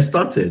 When I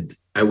started,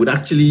 I would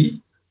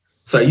actually.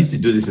 So I used to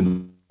do this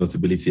in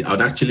Notability. I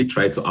would actually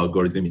try to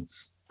algorithm it,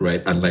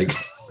 right, and like.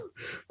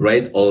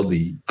 Write all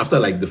after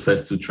like the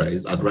first 2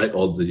 tries, I'd write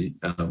all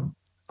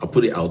I'll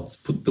put it out,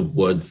 put the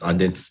words, and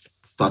then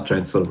start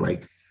trying to sort of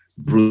like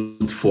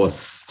brute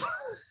force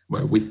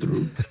my way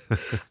through.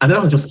 And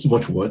that was just too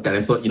much work. And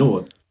I thought, you know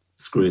what?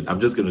 Screw it. I'm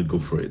just going to go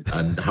for it.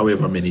 And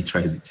however many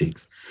tries it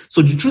takes.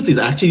 So the truth is,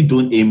 I actually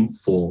don't aim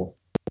for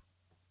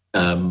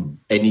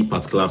any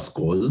particular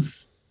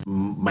scores.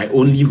 My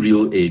only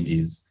real aim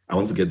is I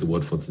want to get the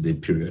word for today,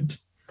 period.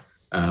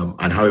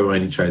 And however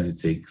many tries it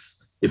takes.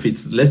 If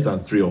it's less than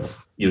 3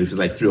 if it's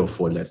like 3 or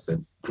 4 less,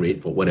 then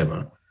great, but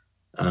whatever.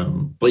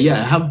 But yeah,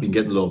 I have been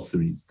getting a lot of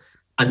 3s.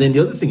 And then the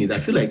other thing is, I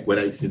feel like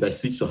since I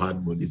switched to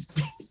hard mode, it's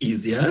been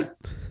easier.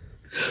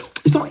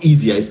 It's not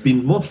easier, it's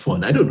been more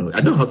fun. I don't know.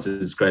 I don't know how to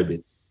describe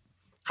it.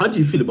 How do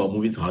you feel about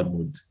moving to hard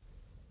mode?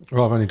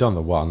 Well, I've only done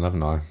the one,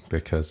 haven't I?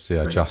 Because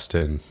right.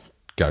 Justin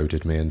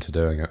goaded me into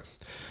doing it.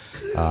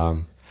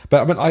 But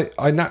I mean,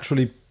 I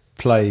naturally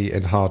play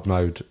in hard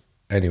mode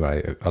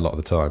anyway, a lot of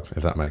the time,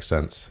 if that makes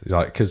sense.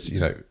 Like, because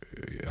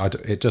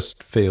it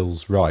just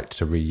feels right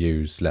to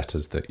reuse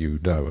letters that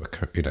are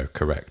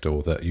correct,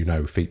 or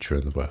that feature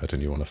in the word,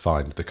 and you want to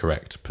find the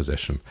correct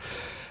position.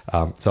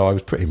 So I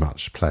was pretty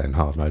much playing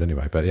hard mode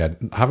anyway. But yeah,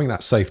 having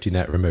that safety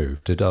net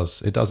removed, it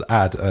does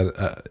add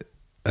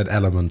an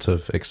element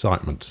of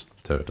excitement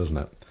to it, doesn't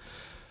it?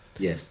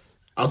 Yes.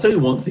 I'll tell you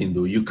one thing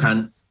though: you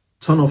can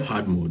turn off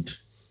hard mode,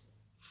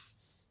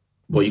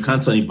 but you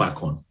can't turn it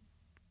back on.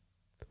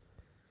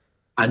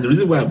 And the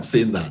reason why I'm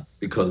saying that,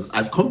 because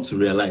I've come to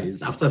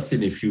realize after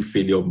seeing a few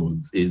failure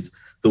modes, is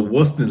the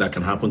worst thing that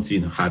can happen to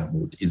you in hard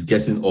mode is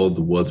getting all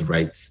the words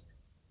right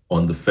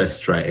on the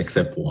first try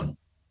except one.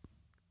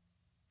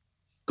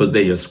 Because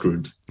then you're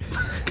screwed.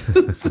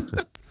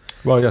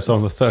 Well, yes,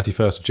 on the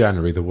 31st of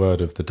January, the word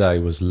of the day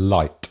was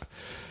light.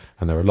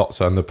 And there were lots,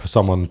 and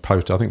someone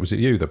posted, I think, was it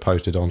you that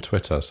posted on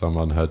Twitter?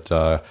 Someone had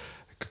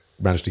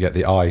managed to get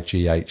the I,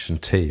 G, H,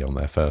 and T on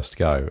their first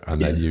go,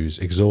 and then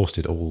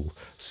exhausted all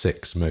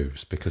 6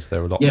 moves because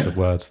there are lots of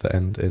words that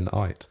end in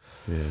 "ite."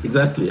 Yeah.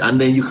 Exactly,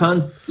 and then you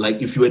can't,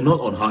 like, if you were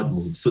not on hard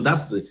mode. So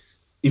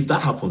if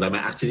that happens, I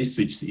might actually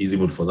switch to easy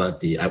mode for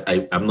that day.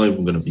 I'm not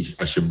even going to be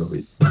ashamed of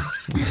it.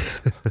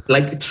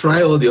 Like,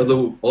 try all the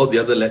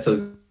other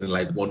letters in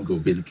like one go,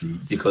 basically,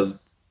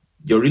 because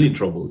you're really in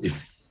trouble if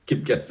you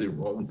keep getting it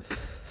wrong.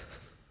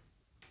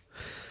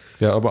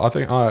 Yeah, but I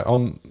think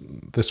on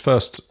this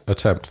first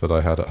attempt that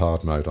I had at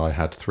hard mode, I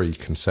had 3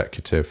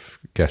 consecutive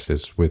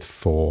guesses with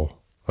 4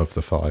 of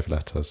the 5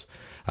 letters,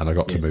 and I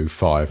got to move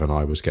 5, and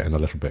I was getting a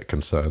little bit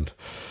concerned.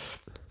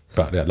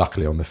 But yeah,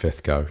 luckily on the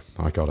 5th go,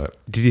 I got it.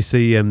 Did you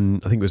see? I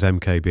think it was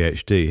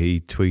MKBHD.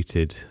 He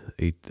tweeted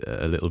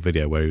a little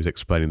video where he was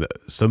explaining that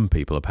some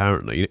people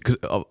apparently, because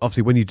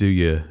obviously when you do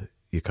your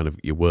kind of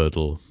your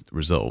Wordle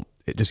result,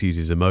 it just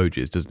uses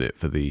emojis, doesn't it,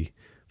 for the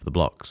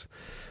blocks.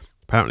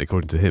 Apparently,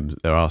 according to him,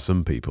 there are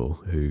some people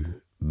who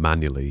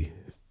manually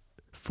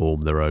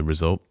form their own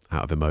result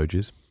out of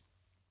emojis.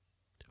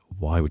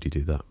 Why would you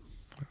do that?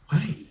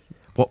 Why?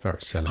 What?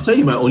 Very silly. I'll tell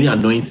you my only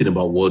annoying thing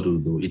about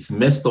Wordle, though. It's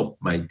messed up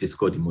my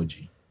Discord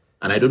emoji.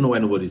 And I don't know why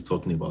nobody's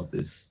talking about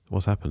this.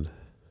 What's happened?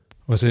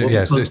 Was it?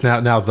 Yes, it's now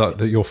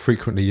that your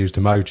frequently used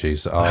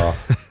emojis are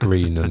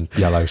green and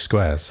yellow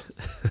squares.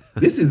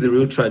 This is the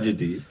real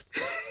tragedy.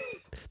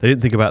 They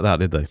didn't think about that,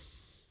 did they?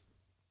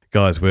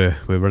 Guys, we're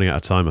running out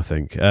of time, I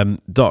think.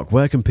 Doc,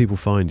 where can people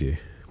find you?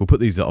 We'll put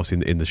these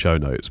obviously in the show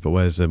notes, but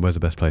where's the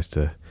best place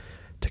to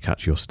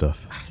catch your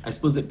stuff? I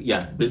suppose,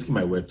 basically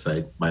my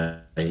website,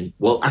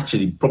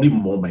 actually probably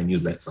more my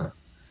newsletter,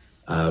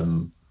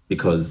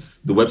 because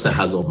the website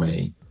has all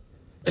my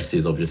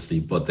essays, obviously,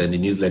 but then the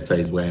newsletter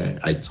is where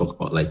I talk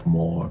about like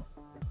more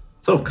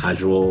sort of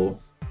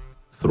casual,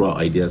 throw out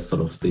ideas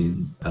sort of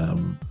thing,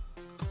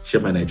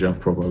 share my Nigerian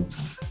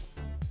proverbs.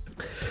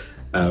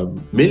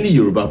 Mainly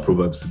Yoruba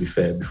proverbs, to be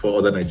fair, before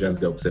other Nigerians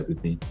get upset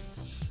with me.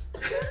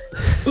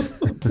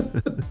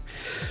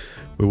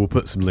 We will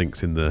put some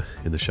links in the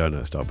show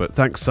notes, Doc. But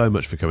thanks so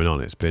much for coming on.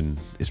 It's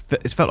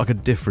felt like a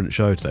different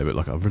show today, but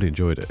like I've really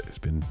enjoyed it. It's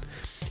been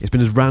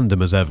as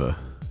random as ever,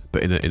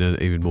 but in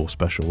an even more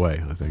special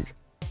way, I think.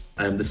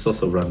 I am the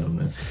source of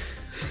randomness.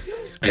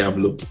 I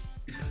am lucky.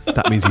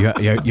 That means you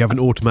have an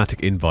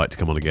automatic invite to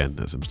come on again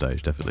at some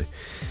stage, definitely.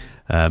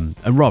 And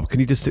Rob, can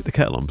you just stick the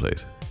kettle on,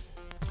 please?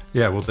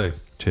 Yeah, we'll do.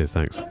 Cheers,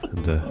 thanks.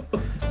 And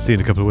see you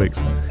in a couple of weeks.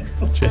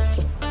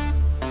 Cheers.